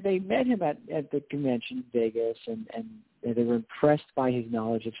mentioned that they met him at the convention in Vegas, and they were impressed by his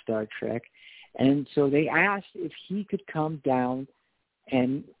knowledge of Star Trek. And so they asked if he could come down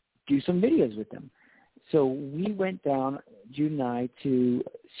and do some videos with them. So we went down, Jude and I, to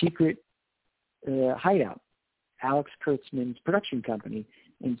Secret Hideout, Alex Kurtzman's production company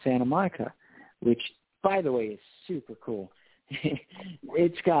in Santa Monica, which, by the way, is super cool.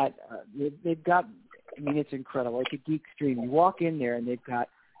 They've got, it's incredible. It's a geek stream. You walk in there, and they've got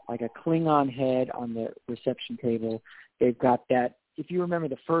like a Klingon head on the reception table. They've got that, if you remember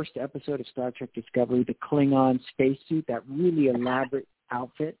the first episode of Star Trek Discovery, the Klingon spacesuit, that really elaborate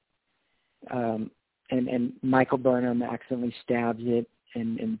outfit. And Michael Burnham accidentally stabs it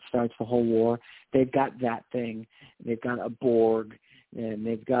and starts the whole war. They've got that thing. They've got a Borg, and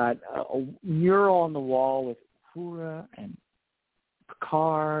they've got a mural on the wall with Uhura and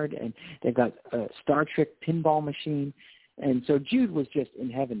Picard, and they've got a Star Trek pinball machine. And so Jude was just in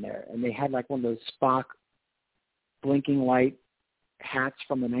heaven there. And they had like one of those Spock blinking light hats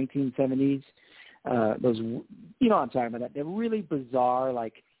from the 1970s. Those, you know what I'm talking about. That they're really bizarre,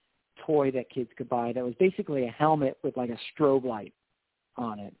 like, toy that kids could buy that was basically a helmet with like a strobe light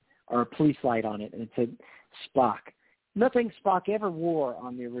on it or a police light on it, and it said Spock. Nothing Spock ever wore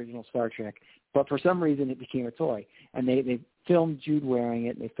on the original Star Trek, but for some reason it became a toy. And they filmed Jude wearing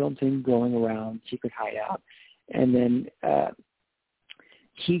it, and they filmed him going around Secret Hideout. And then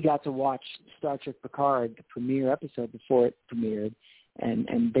he got to watch Star Trek Picard, the premiere episode before it premiered,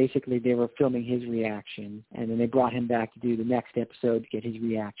 and basically they were filming his reaction, and then they brought him back to do the next episode to get his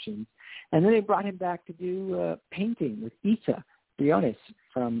reactions, and then they brought him back to do painting with Issa Briones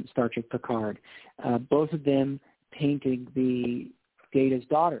from Star Trek Picard. Both of them painting the Data's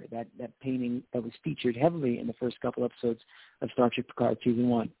daughter, that painting that was featured heavily in the first couple episodes of Star Trek Picard Season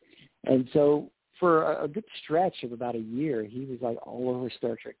 1. And so for a good stretch of about a year, he was like all over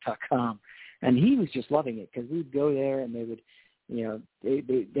StarTrek.com, and he was just loving it because we'd go there and they would,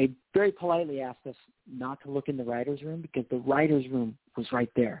 they very politely asked us not to look in the writer's room because the writer's room was right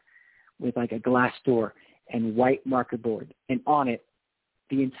there with like a glass door and white marker board. And on it,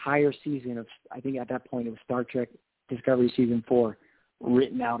 the entire season of, I think at that point it was Star Trek Discovery Season 4,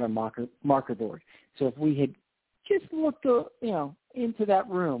 written out on marker board. So if we had just looked, into that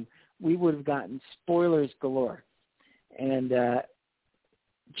room, we would have gotten spoilers galore. And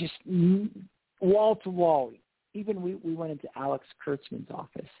just wall to wall. Even we went into Alex Kurtzman's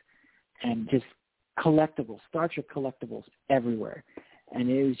office and just collectibles, Star Trek collectibles everywhere. And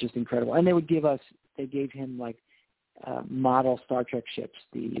it was just incredible. And they gave him like model Star Trek ships,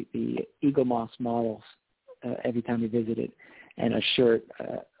 the Eagle Moss models every time he visited, and a shirt,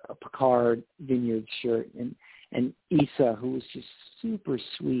 a Picard Vineyard shirt. And Issa, who was just super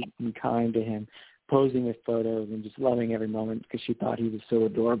sweet and kind to him, posing with photos and just loving every moment because she thought he was so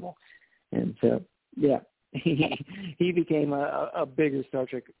adorable. And so, yeah. He became a bigger Star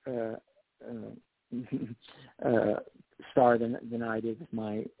Trek star than I did with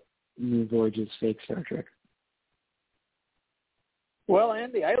my New Voyages fake Star Trek. Well,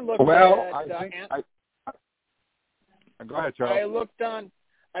 Andy, I looked go ahead, Charles.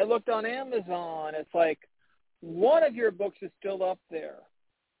 I looked on Amazon. It's like one of your books is still up there.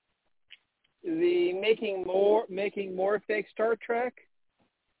 The making more fake Star Trek.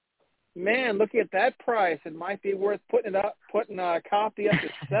 man, looking at that price, it might be worth putting a copy up to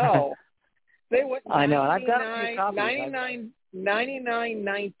sell. They went I know, and I've got a few copies.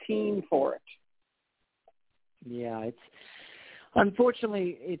 $99.19 for it. Yeah,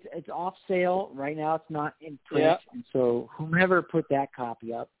 unfortunately it's off sale right now. It's not in print, and so whomever put that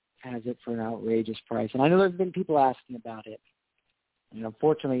copy up has it for an outrageous price. And I know there's been people asking about it. And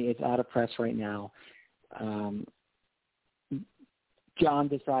unfortunately, it's out of press right now. John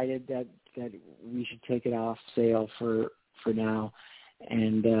decided that we should take it off sale for now,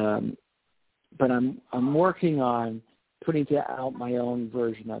 and but I'm working on putting out my own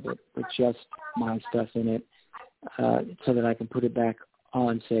version of it with just my stuff in it, so that I can put it back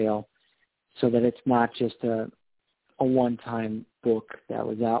on sale, so that it's not just a one-time book that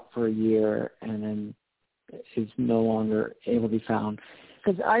was out for a year and then is no longer able to be found.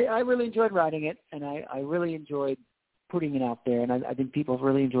 Because I really enjoyed writing it, and I really enjoyed putting it out there, and I think people have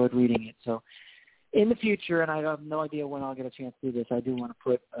really enjoyed reading it. So in the future, and I have no idea when I'll get a chance to do this, I do want to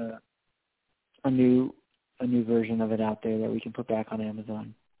put a new version of it out there that we can put back on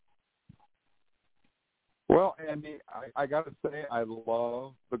Amazon. Well, Andy, I got to say I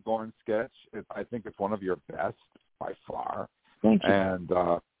love the Gorn sketch. I think it's one of your best by far. Thank you. And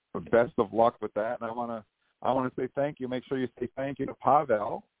best of luck with that. And I want to say thank you. Make sure you say thank you to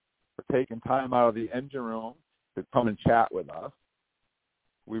Pavel for taking time out of the engine room to come and chat with us.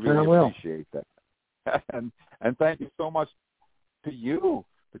 We really appreciate that. And thank you so much to you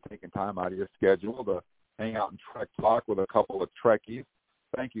for taking time out of your schedule to hang out and Trek Talk with a couple of Trekkies.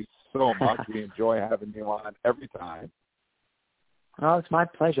 Thank you so much. We enjoy having you on every time. Oh, it's my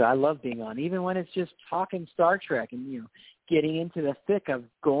pleasure. I love being on, even when it's just talking Star Trek and, getting into the thick of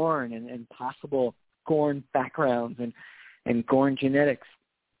Gorn and possible Gorn backgrounds and Gorn genetics.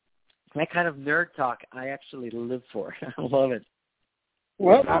 That kind of nerd talk I actually live for. I love it.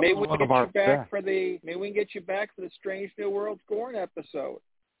 Well, maybe we can get you back for the Strange New Worlds Gorn episode.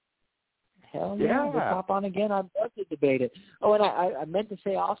 Hell yeah, we'll pop on again. I'd love to debate it. Oh, and I meant to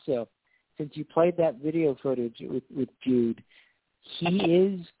say also, since you played that video footage with Jude, he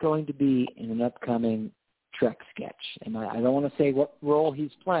is going to be in an upcoming Trek sketch. And I don't want to say what role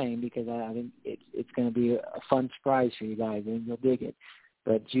he's playing because I think it's going to be a fun surprise for you guys, and you'll dig it.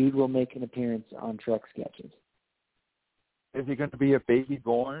 But Jude will make an appearance on Trek sketches. Is he going to be a baby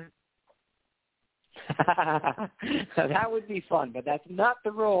Gorn? That would be fun, but that's not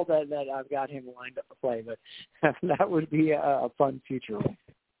the role that I've got him lined up to play. But that would be a fun future role.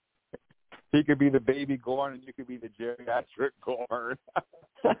 He could be the baby Gorn, and you could be the geriatric Gorn.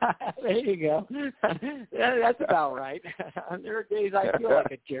 There you go. That's about right. There are days I feel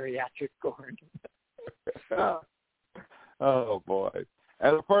like a geriatric Gorn. Oh boy!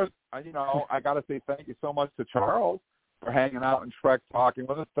 And of course, I got to say thank you so much to Charles for hanging out and Trek talking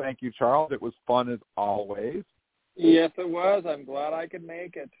with us. Thank you, Charles. It was fun as always. Yes, it was. I'm glad I could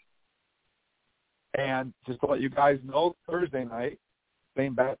make it. And just to let you guys know, Thursday night,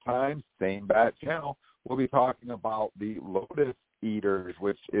 same bat time, same bat channel, we'll be talking about the Lotus Eaters,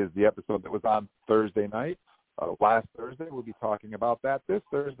 which is the episode that was on Thursday night. Last Thursday, we'll be talking about that this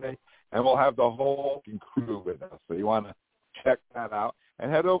Thursday, and we'll have the whole crew with us. So you want to check that out.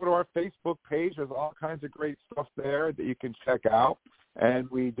 And head over to our Facebook page. There's all kinds of great stuff there that you can check out. And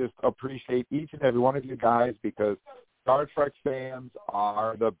we just appreciate each and every one of you guys because Star Trek fans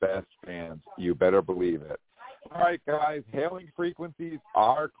are the best fans. You better believe it. All right, guys. Hailing frequencies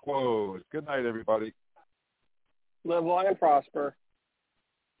are closed. Good night, everybody. Live long and prosper.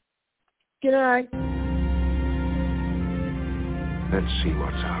 Good night. Let's see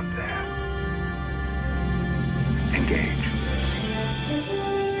what's out there. Engage.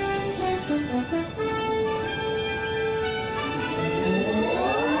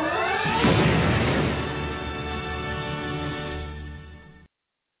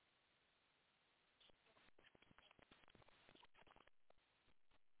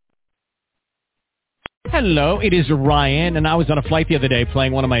 Hello, it is Ryan, and I was on a flight the other day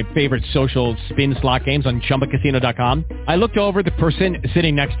playing one of my favorite social spin slot games on ChumbaCasino.com. I looked over the person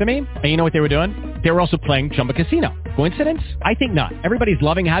sitting next to me, and you know what they were doing? They were also playing Chumba Casino. Coincidence? I think not. Everybody's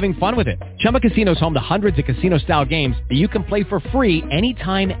loving having fun with it. Chumba Casino is home to hundreds of casino-style games that you can play for free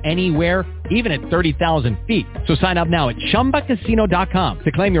anytime, anywhere, even at 30,000 feet. So sign up now at ChumbaCasino.com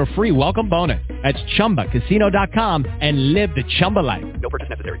to claim your free welcome bonus. That's ChumbaCasino.com and live the Chumba life. No purchase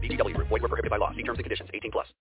necessary. VGW. Void where prohibited by law. See terms and conditions. 18+.